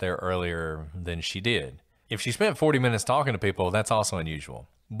she got there earlier than she did? If she spent 40 minutes talking to people, that's also unusual.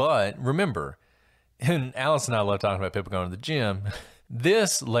 But remember, and Alice and I love talking about people going to the gym,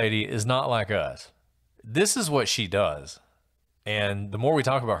 this lady is not like us. This is what she does. And the more we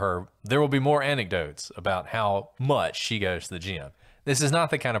talk about her, there will be more anecdotes about how much she goes to the gym. This is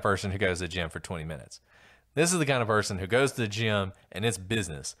not the kind of person who goes to the gym for 20 minutes. This is the kind of person who goes to the gym and it's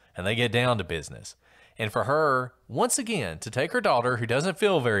business, and they get down to business. And for her, once again, to take her daughter, who doesn't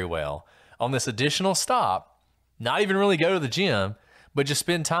feel very well, on this additional stop, not even really go to the gym, but just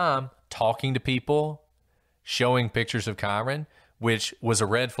spend time talking to people, showing pictures of Kyron, which was a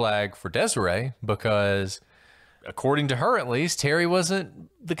red flag for Desiree because, according to her at least, Terry wasn't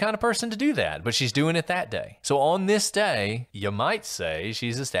the kind of person to do that, but she's doing it that day. So on this day, you might say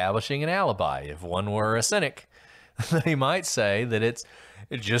she's establishing an alibi. If one were a cynic, they might say that it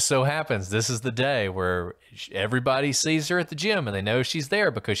just so happens this is the day where everybody sees her at the gym and they know she's there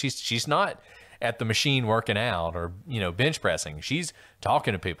because she's not at the machine working out or, bench pressing. She's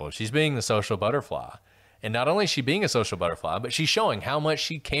talking to people. She's being the social butterfly. And not only is she being a social butterfly, but she's showing how much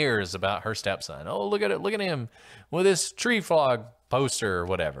she cares about her stepson. Oh, look at it. Look at him with his tree frog poster or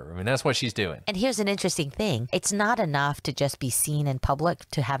whatever. I mean, that's what she's doing. And here's an interesting thing. It's not enough to just be seen in public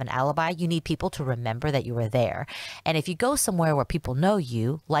to have an alibi. You need people to remember that you were there. And if you go somewhere where people know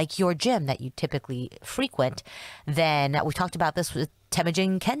you, like your gym that you typically frequent, then we talked about this with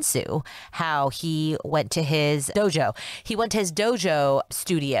Temujin Kensu, how he went to his dojo. He went to his dojo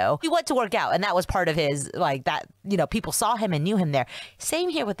studio. He went to work out, and that was part of his, people saw him and knew him there. Same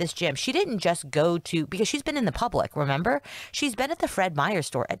here with this gym. She didn't just go to, because she's been in the public, remember? She's been at the Fred Meyer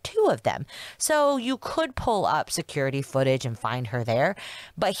store at 2 of them. So you could pull up security footage and find her there.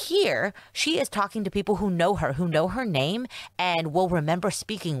 But here, she is talking to people who know her name, and will remember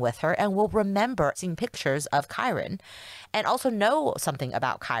speaking with her, and will remember seeing pictures of Kyron, and also know something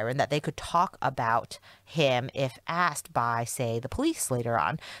about Kyron that they could talk about him if asked by, say, the police later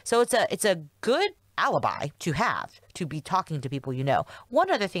on. So it's a good alibi to have, to be talking to people you know. One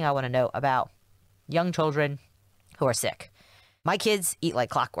other thing I want to know about young children who are sick. My kids eat like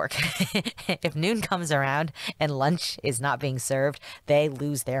clockwork. If noon comes around and lunch is not being served, they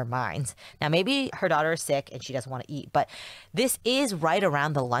lose their minds. Now, maybe her daughter is sick and she doesn't want to eat, but this is right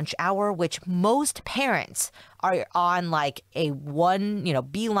around the lunch hour, which most parents are on like a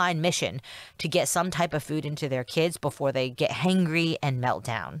beeline mission to get some type of food into their kids before they get hangry and melt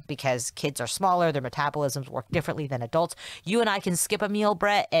down, because kids are smaller, their metabolisms work differently than adults. You and I can skip a meal,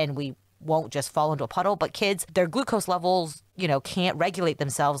 Brett, and we won't just fall into a puddle, but kids, their glucose levels, can't regulate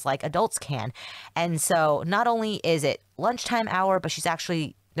themselves like adults can. And so not only is it lunchtime hour, but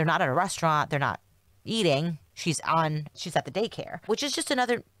they're not at a restaurant, they're not eating, she's at the daycare, which is just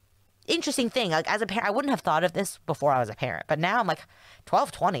another interesting thing. Like, as a parent, I wouldn't have thought of this before I was a parent, but now I'm like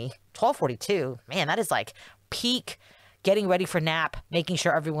 12:20, 12:42, man, that is like peak getting ready for nap, making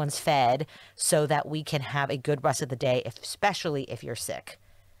sure everyone's fed so that we can have a good rest of the day, especially if you're sick.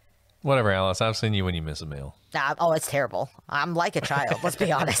 Whatever, Alice. I've seen you when you miss a meal. Oh, it's terrible. I'm like a child, let's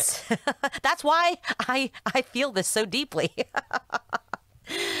be honest. That's why I feel this so deeply.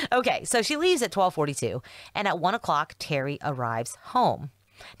 Okay, so she leaves at 12:42, and at 1 o'clock, Terry arrives home.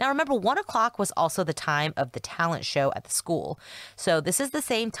 Now, remember, 1 o'clock was also the time of the talent show at the school. So this is the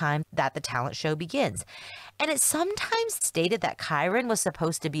same time that the talent show begins. And it's sometimes stated that Kyron was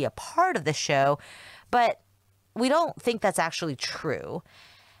supposed to be a part of the show, but we don't think that's actually true.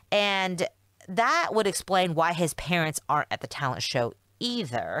 And that would explain why his parents aren't at the talent show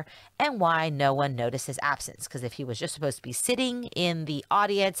either, and why no one noticed his absence. Because if he was just supposed to be sitting in the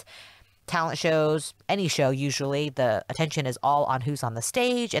audience, talent shows, any show usually, the attention is all on who's on the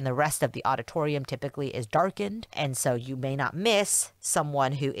stage, and the rest of the auditorium typically is darkened. And so you may not miss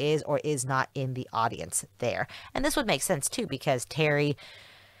someone who is or is not in the audience there. And this would make sense too, because Terry,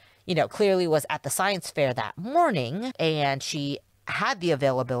 clearly was at the science fair that morning, and she had the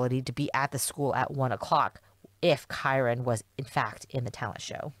availability to be at the school at 1 o'clock if Kyron was in fact in the talent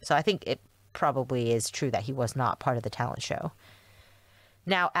show. So I think it probably is true that he was not part of the talent show.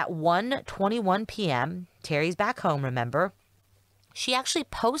 Now, at 1:21 p.m., Terry's back home, remember? She actually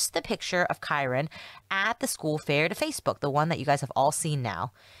posts the picture of Kyron at the school fair to Facebook, the one that you guys have all seen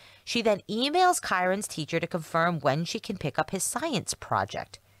now. She then emails Kyron's teacher to confirm when she can pick up his science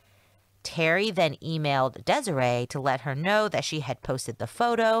project. Terry then emailed Desiree to let her know that she had posted the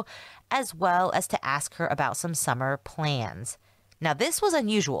photo, as well as to ask her about some summer plans. Now, this was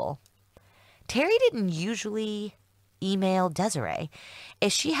unusual. Terry didn't usually email Desiree.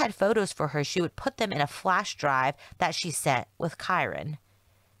 If she had photos for her, she would put them in a flash drive that she sent with Kyron.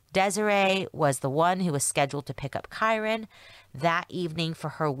 Desiree was the one who was scheduled to pick up Kyron that evening for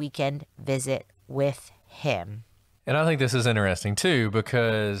her weekend visit with him. And I think this is interesting too,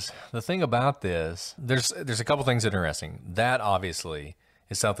 because the thing about this, there's a couple things that are interesting. That obviously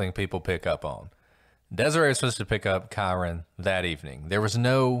is something people pick up on. Desiree was supposed to pick up Kyron that evening. There was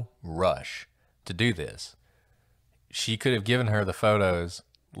no rush to do this. She could have given her the photos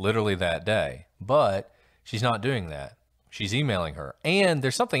literally that day, but she's not doing that. She's emailing her. And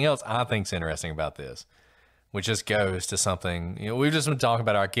there's something else I think is interesting about this, which just goes to something, we've just been talking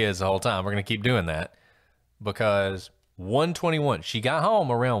about our kids the whole time. We're going to keep doing that. Because 1:21, she got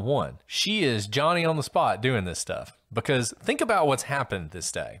home around 1. She is Johnny on the spot doing this stuff. Because think about what's happened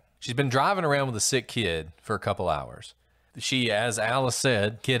this day. She's been driving around with a sick kid for a couple hours. She, as Alice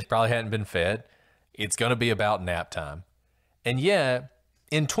said, kid probably hadn't been fed. It's going to be about nap time. And yet,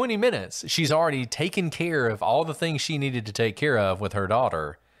 in 20 minutes, she's already taken care of all the things she needed to take care of with her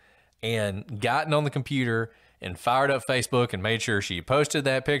daughter, and gotten on the computer and fired up Facebook and made sure she posted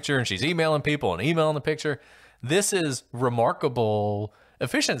that picture, and she's emailing people and emailing the picture. This is remarkable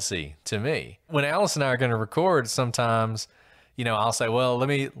efficiency to me. When Alice and I are going to record, sometimes, I'll say, well, let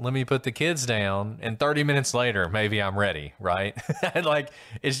me put the kids down, and 30 minutes later, maybe I'm ready, right?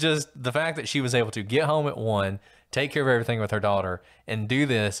 It's just the fact that she was able to get home at 1, take care of everything with her daughter, and do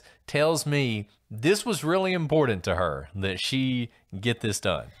this tells me this was really important to her, that she get this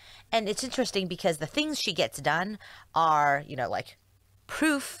done. And it's interesting because the things she gets done are,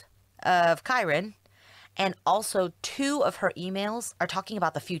 proof of Kyron. And also 2 of her emails are talking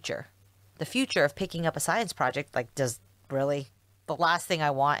about the future. The future of picking up a science project. Really? The last thing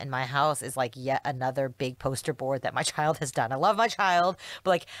I want in my house is yet another big poster board that my child has done. I love my child,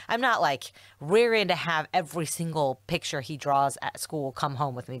 but I'm not rearing to have every single picture he draws at school come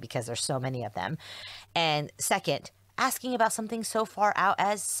home with me because there's so many of them. And second, asking about something so far out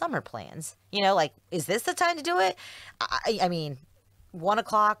as summer plans. Is this the time to do it? I mean, 1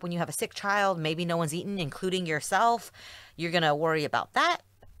 o'clock when you have a sick child, maybe no one's eaten, including yourself. You're going to worry about that?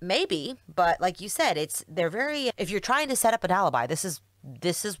 Maybe. But like you said, if you're trying to set up an alibi, this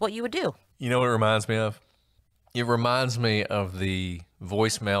is what you would do. You know what it reminds me of? It reminds me of the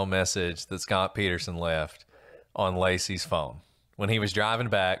voicemail message that Scott Peterson left on Lacey's phone when he was driving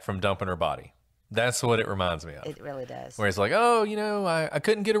back from dumping her body. That's what it reminds me of. It really does. Where it's I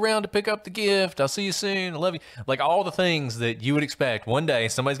couldn't get around to pick up the gift. I'll see you soon. I love you. All the things that you would expect. One day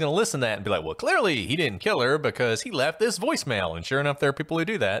somebody's going to listen to that and be like, well, clearly he didn't kill her because he left this voicemail. And sure enough, there are people who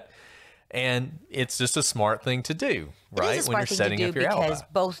do that. And it's just a smart thing to do, right? It is a smart thing to do because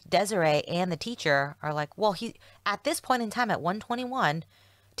both Desiree and the teacher are like, well, at this point in time at 1:21,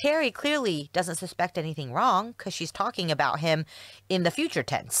 Terry clearly doesn't suspect anything wrong because she's talking about him in the future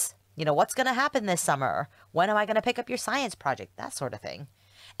tense. You know, what's going to happen this summer? When am I going to pick up your science project? That sort of thing.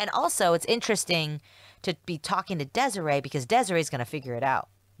 And also, it's interesting to be talking to Desiree because Desiree's going to figure it out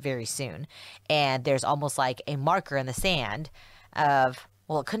very soon. And there's almost like a marker in the sand of,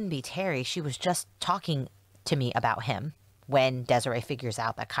 well, it couldn't be Terry. She was just talking to me about him when Desiree figures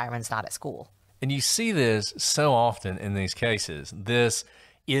out that Kyron's not at school. And you see this so often in these cases.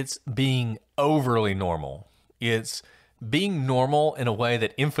 It's being overly normal. It's being normal in a way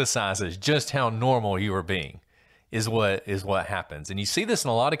that emphasizes just how normal you are being is what happens. And you see this in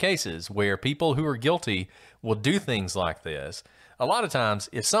a lot of cases where people who are guilty will do things like this. A lot of times,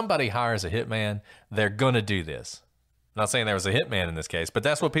 if somebody hires a hitman, they're going to do this. I'm not saying there was a hitman in this case, but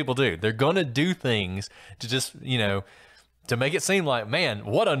that's what people do. They're going to do things to just, to make it seem like, man,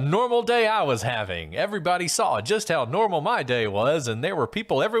 what a normal day I was having. Everybody saw just how normal my day was, and there were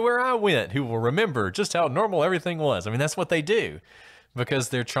people everywhere I went who will remember just how normal everything was. I mean, that's what they do because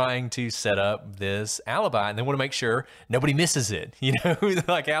they're trying to set up this alibi, and they want to make sure nobody misses it.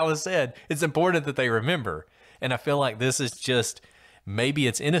 Like Alice said, it's important that they remember. And I feel like this is just... maybe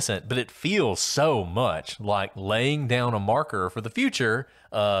it's innocent, but it feels so much like laying down a marker for the future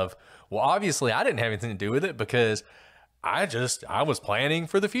of, well, obviously I didn't have anything to do with it because I was planning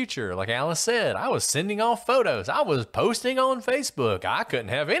for the future. Like Alice said, I was sending off photos. I was posting on Facebook. I couldn't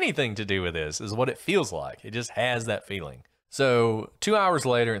have anything to do with this is what it feels like. It just has that feeling. So 2 hours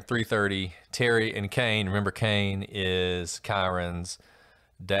later at 3:30, Terry and Kane, remember Kane is Kyron's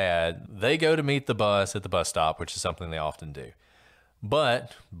dad, they go to meet the bus at the bus stop, which is something they often do.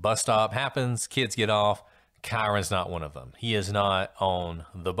 But bus stop happens, kids get off. Kyron's not one of them. He is not on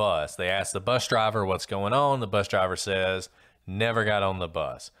the bus. They ask the bus driver what's going on. The bus driver says, never got on the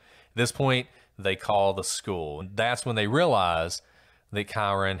bus. At this point, they call the school. That's when they realize that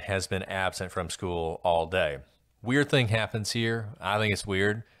Kyron has been absent from school all day. Weird thing happens here. I think it's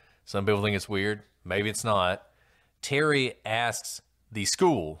weird. Some people think it's weird. Maybe it's not. Terry asks the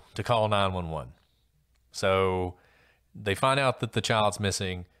school to call 911. So... they find out that the child's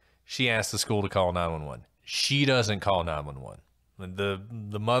missing. She asks the school to call 911. She doesn't call 911.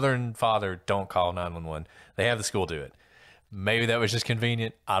 The mother and father don't call 911. They have the school do it. Maybe that was just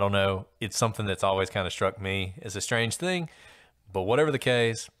convenient. I don't know. It's something that's always kind of struck me as a strange thing. But whatever the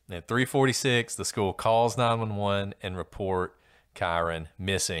case, at 3:46, the school calls 911 and report Kyron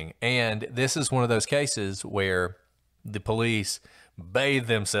missing. And this is one of those cases where the police bathe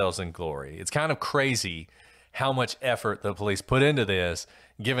themselves in glory. It's kind of crazy how much effort the police put into this,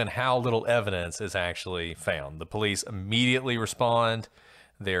 given how little evidence is actually found. The police immediately respond.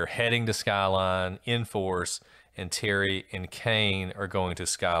 They're heading to Skyline in force, and Terry and Kane are going to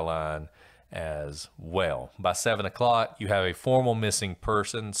Skyline as well. By 7 o'clock, you have a formal missing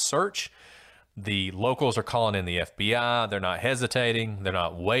person search. The locals are calling in the FBI. They're not hesitating. They're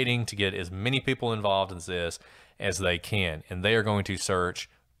not waiting to get as many people involved in this as they can, and they are going to search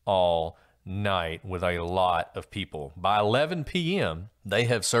all night with a lot of people. By 11 p.m., they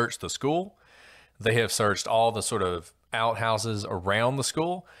have searched the school. They have searched all the sort of outhouses around the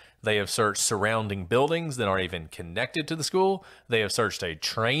school. They have searched surrounding buildings that aren't even connected to the school. They have searched a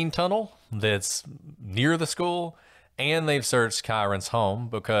train tunnel that's near the school. And they've searched Kyron's home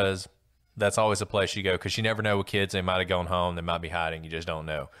because that's always a place you go because you never know with kids. They might have gone home. They might be hiding. You just don't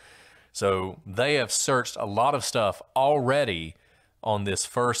know. So they have searched a lot of stuff already on this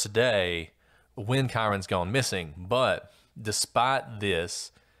first day when Kyron's gone missing. But despite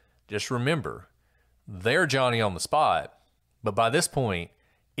this, just remember, they're Johnny on the spot. But by this point,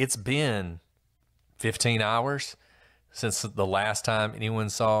 it's been 15 hours since the last time anyone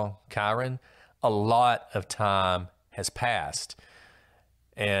saw Kyron. A lot of time has passed.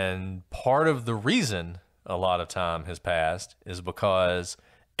 And part of the reason a lot of time has passed is because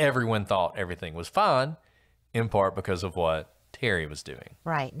everyone thought everything was fine, in part because of what Terry was doing.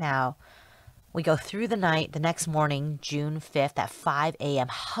 Right. Now, we go through the night. The next morning, June 5th at 5 a.m.,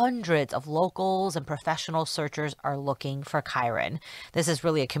 hundreds of locals and professional searchers are looking for Kyron. This is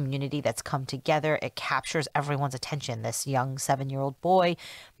really a community that's come together. It captures everyone's attention. This young 7-year-old boy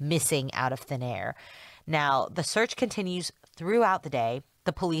missing out of thin air. Now, the search continues throughout the day.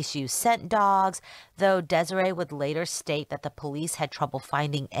 The police use scent dogs, though Desiree would later state that the police had trouble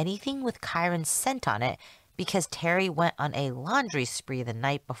finding anything with Kyron's scent on it because Terry went on a laundry spree the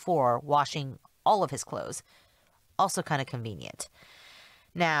night before, washing all of his clothes. Also kind of convenient.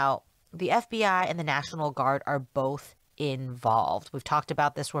 Now, the FBI and the National Guard are both involved. We've talked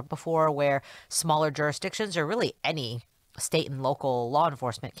about this before, where smaller jurisdictions, or really any state and local law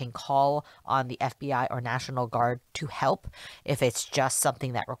enforcement, can call on the FBI or National Guard to help if it's just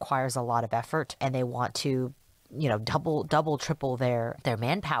something that requires a lot of effort and they want to, you know, double, triple their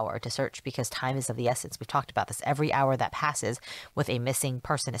manpower to search, because time is of the essence. We've talked about this. Every hour that passes with a missing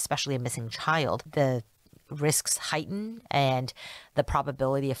person, especially a missing child, the risks heighten and the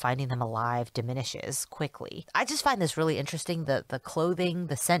probability of finding them alive diminishes quickly. I just find this really interesting, the clothing,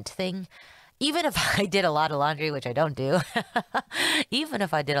 the scent thing. Even if I did a lot of laundry, which I don't do, even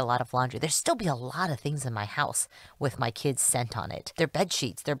if I did a lot of laundry, there'd still be a lot of things in my house with my kids' scent on it. Their bed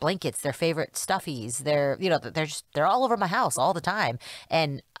sheets, their blankets, their favorite stuffies, they're all over my house all the time.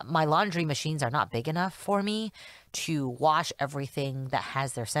 And my laundry machines are not big enough for me to wash everything that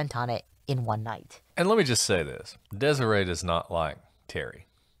has their scent on it in one night. And let me just say this. Desiree does not like Terry.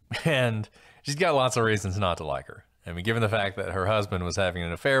 And she's got lots of reasons not to like her. I mean, given the fact that her husband was having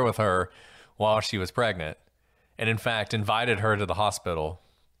an affair with her while she was pregnant, and in fact invited her to the hospital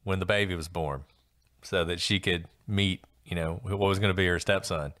when the baby was born so that she could meet, you know, what was going to be her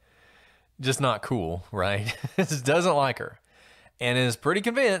stepson. Just not cool, right? Just doesn't like her, and is pretty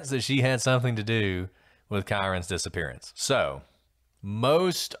convinced that she had something to do with Kyron's disappearance. So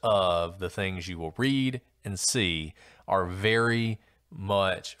most of the things you will read and see are very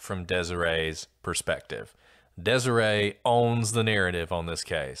much from Desiree's perspective. Desiree owns the narrative on this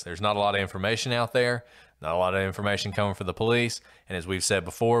case. There's not a lot of information out there, not a lot of information coming from the police. And as we've said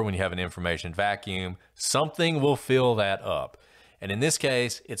before, when you have an information vacuum, something will fill that up. And in this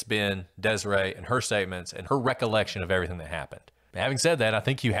case, it's been Desiree and her statements and her recollection of everything that happened. Having said that, I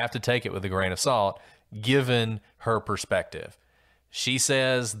think you have to take it with a grain of salt, given her perspective. She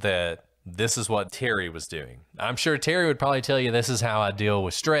says that this is what Terry was doing. I'm sure Terry would probably tell you, this is how I deal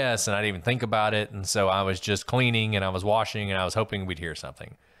with stress, and I didn't even think about it, and so I was just cleaning and I was washing and I was hoping we'd hear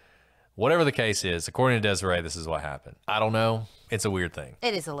something. Whatever the case is, according to Desiree, this is what happened. I don't know. It's a weird thing.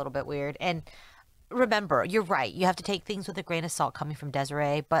 It is a little bit weird. And remember, you're right. You have to take things with a grain of salt coming from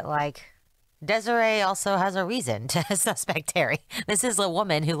Desiree, but like, Desiree also has a reason to suspect Terry. This is a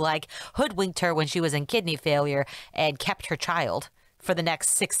woman who like hoodwinked her when she was in kidney failure and kept her child for the next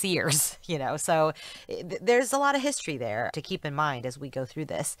 6 years, you know, so there's a lot of history there to keep in mind as we go through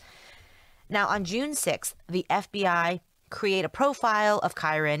this. Now, on June 6th, the FBI create a profile of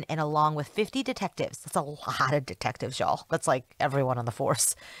Kyron, and along with 50 detectives, that's a lot of detectives, y'all, that's like everyone on the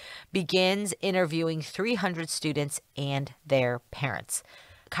force, begins interviewing 300 students and their parents.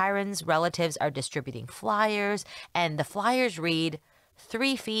 Kyron's relatives are distributing flyers, and the flyers read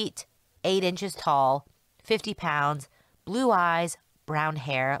 3 feet, 8 inches tall, 50 pounds, blue eyes, brown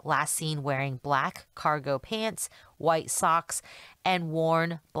hair, last seen wearing black cargo pants, white socks, and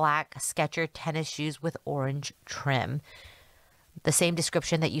worn black Skechers tennis shoes with orange trim. The same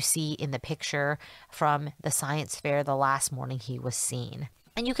description that you see in the picture from the science fair the last morning he was seen.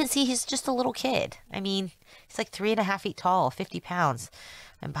 And you can see he's just a little kid. I mean, he's like 3.5 feet tall, 50 pounds.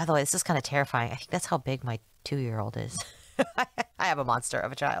 And by the way, this is kind of terrifying. I think that's how big my 2-year-old is. I have a monster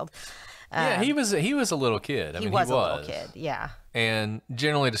of a child. Yeah, he was a little kid. He was a little kid, yeah. And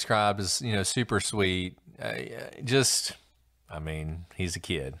generally described as, you know, super sweet. He's a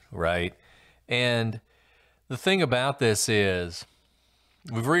kid, right? And the thing about this is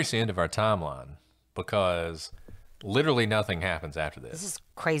we've reached the end of our timeline because literally nothing happens after this. This is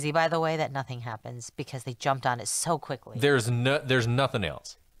crazy, by the way, that nothing happens because they jumped on it so quickly. There's nothing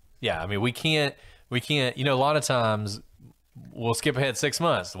else. Yeah, I mean, we can't, you know, a lot of times we'll skip ahead 6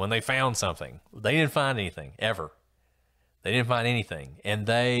 months when they found something. They didn't find anything, ever. They didn't find anything. And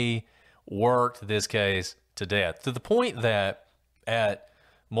they worked this case to death, to the point that at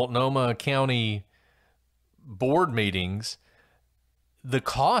Multnomah County board meetings, the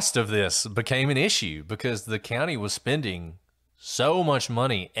cost of this became an issue because the county was spending so much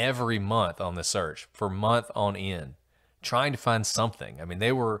money every month on this search for month on end, trying to find something. I mean,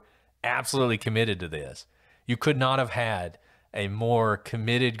 they were absolutely committed to this. You could not have had a more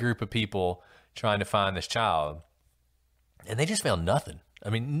committed group of people trying to find this child. And they just found nothing. I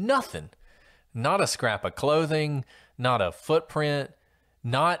mean, nothing. Not a scrap of clothing, not a footprint,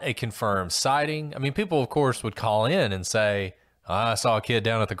 not a confirmed sighting. I mean, people, of course, would call in and say, I saw a kid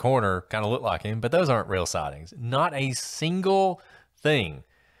down at the corner, kind of looked like him, but those aren't real sightings. Not a single thing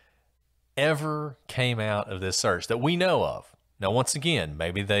ever came out of this search that we know of. Now, once again,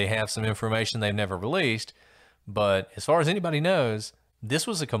 maybe they have some information they've never released, but as far as anybody knows, this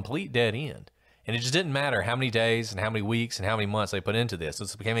was a complete dead end. And it just didn't matter how many days and how many weeks and how many months they put into this.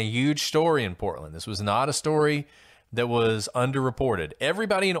 This became a huge story in Portland. This was not a story that was underreported.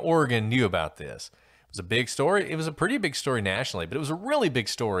 Everybody in Oregon knew about this. was a big story. It was a pretty big story nationally, but it was a really big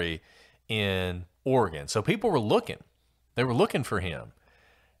story in Oregon. So people were looking. They were looking for him.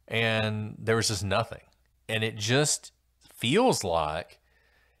 And there was just nothing. And it just feels like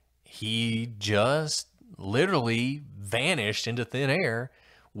he just literally vanished into thin air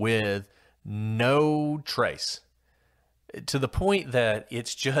with no trace, to the point that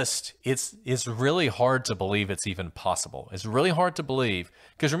it's just, it's really hard to believe it's even possible. It's really hard to believe,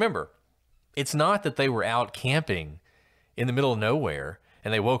 because remember, it's not that they were out camping in the middle of nowhere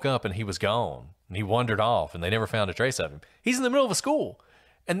and they woke up and he was gone and he wandered off and they never found a trace of him. He's in the middle of a school.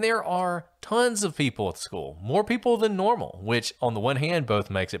 And there are tons of people at the school, more people than normal, which on the one hand, both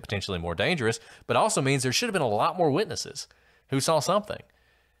makes it potentially more dangerous, but also means there should have been a lot more witnesses who saw something.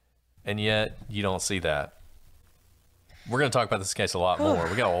 And yet you don't see that. We're going to talk about this case a lot more.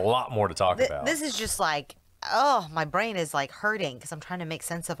 We got a lot more to talk about. This is just like, oh, my brain is like hurting because I'm trying to make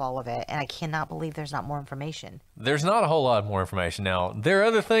sense of all of it. And I cannot believe there's not more information. There's not a whole lot more information. Now, there are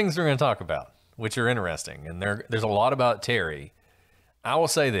other things we're going to talk about, which are interesting. And there's a lot about Terry. I will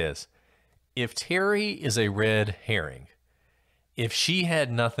say this. If Terry is a red herring, if she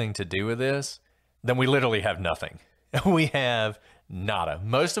had nothing to do with this, then we literally have nothing. We have nada.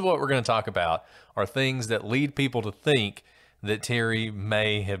 Most of what we're going to talk about are things that lead people to think that Terry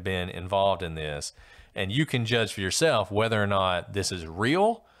may have been involved in this. And you can judge for yourself whether or not this is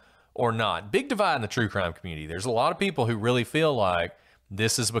real or not. Big divide in the true crime community. There's a lot of people who really feel like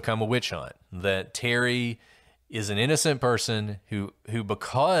this has become a witch hunt, that Terry is an innocent person who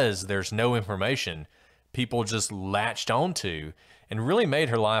because there's no information, people just latched onto and really made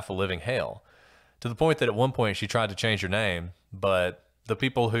her life a living hell, to the point that at one point she tried to change her name, but the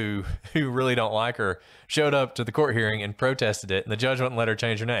people who really don't like her showed up to the court hearing and protested it, and the judge wouldn't let her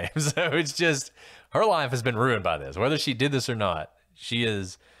change her name. So it's just, her life has been ruined by this. Whether she did this or not, she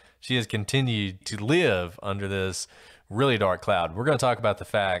has continued to live under this really dark cloud. We're going to talk about the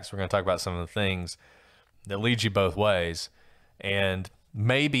facts. We're going to talk about some of the things that lead you both ways. And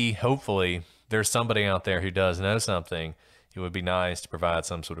maybe, hopefully, there's somebody out there who does know something. It would be nice to provide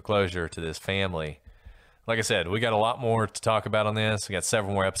some sort of closure to this family. Like I said, we got a lot more to talk about on this. We got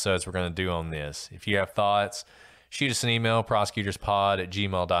several more episodes we're going to do on this. If you have thoughts, shoot us an email,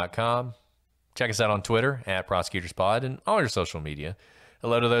 prosecutorspod@gmail.com. Check us out on Twitter @prosecutorspod and all your social media.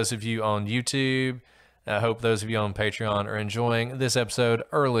 Hello to those of you on YouTube. I hope those of you on Patreon are enjoying this episode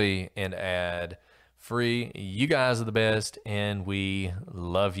early and ad-free. You guys are the best, and we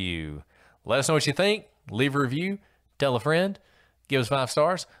love you. Let us know what you think. Leave a review. Tell a friend. Give us 5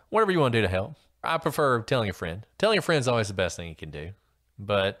 stars. Whatever you want to do to help. I prefer telling a friend. Telling a friend is always the best thing you can do.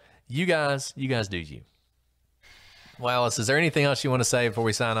 But you guys do you. Well, Alice, is there anything else you want to say before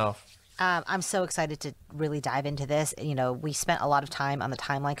we sign off? I'm so excited to really dive into this. You know, we spent a lot of time on the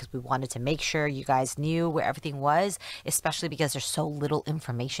timeline because we wanted to make sure you guys knew where everything was, especially because there's so little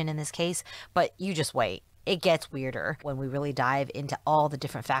information in this case. But you just wait. It gets weirder when we really dive into all the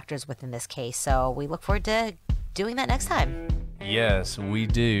different factors within this case. So we look forward to doing that next time. Yes, we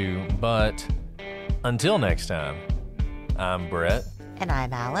do. But until next time, I'm Brett. And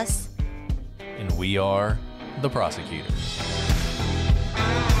I'm Alice. And we are the prosecutors.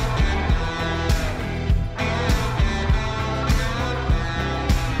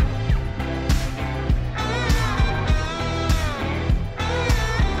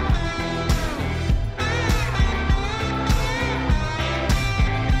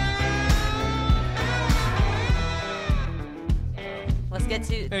 Let's get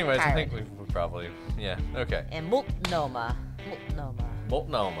to Anyways, Kyron. I think we probably, yeah, okay. And Multnomah.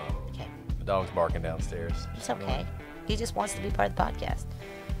 Multnomah. Okay. The dog's barking downstairs. It's okay. He just wants to be part of the podcast.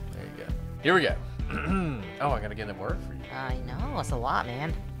 There you go. Here we go. Oh, I gotta get a word for you. I know. It's a lot,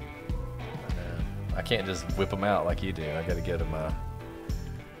 man. I can't just whip them out like you do. I gotta go to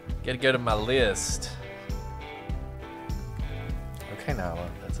my list. Okay, Nyla,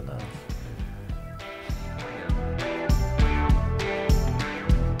 that's enough.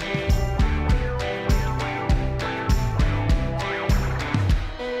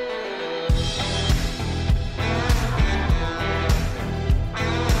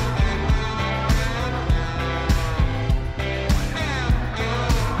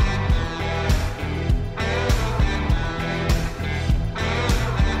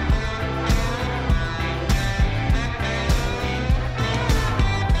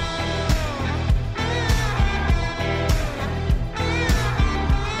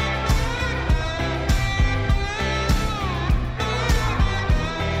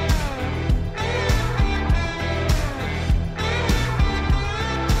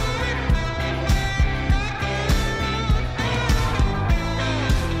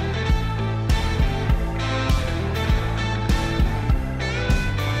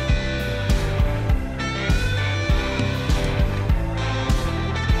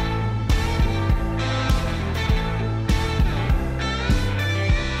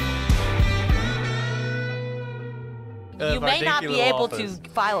 of You our may not dinky be little able office. to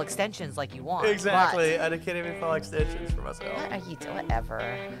file extensions like you want. Exactly. I can't even file extensions for myself. What are you doing?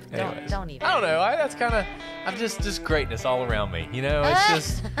 Whatever. Don't even. I don't know. That's kind of. I'm just greatness all around me. You know, it's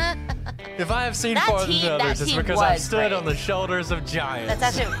just. If I have seen That farther team- than that others, it's team because I've was stood great. on the shoulders of giants.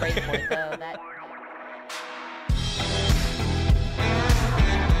 That's actually a great point, though. That.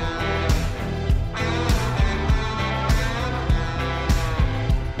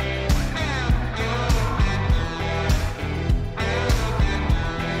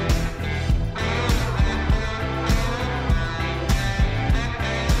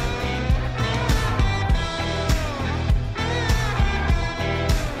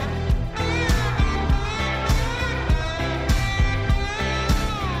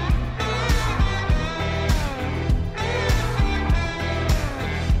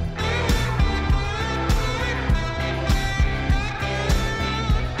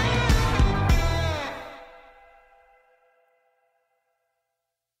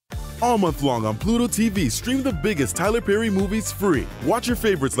 All month long on PlutoTV, stream the biggest Tyler Perry movies free. Watch your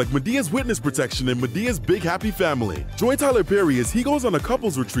favorites like Medea's Witness Protection and Medea's Big Happy Family. Join Tyler Perry as he goes on a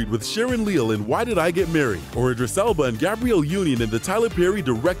couples retreat with Sharon Leal in Why Did I Get Married? Or Idris Elba and Gabrielle Union in the Tyler Perry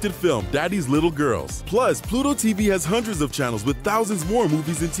directed film Daddy's Little Girls. Plus, PlutoTV has hundreds of channels with thousands more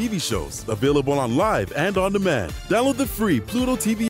movies and TV shows. Available on live and on demand. Download the free PlutoTV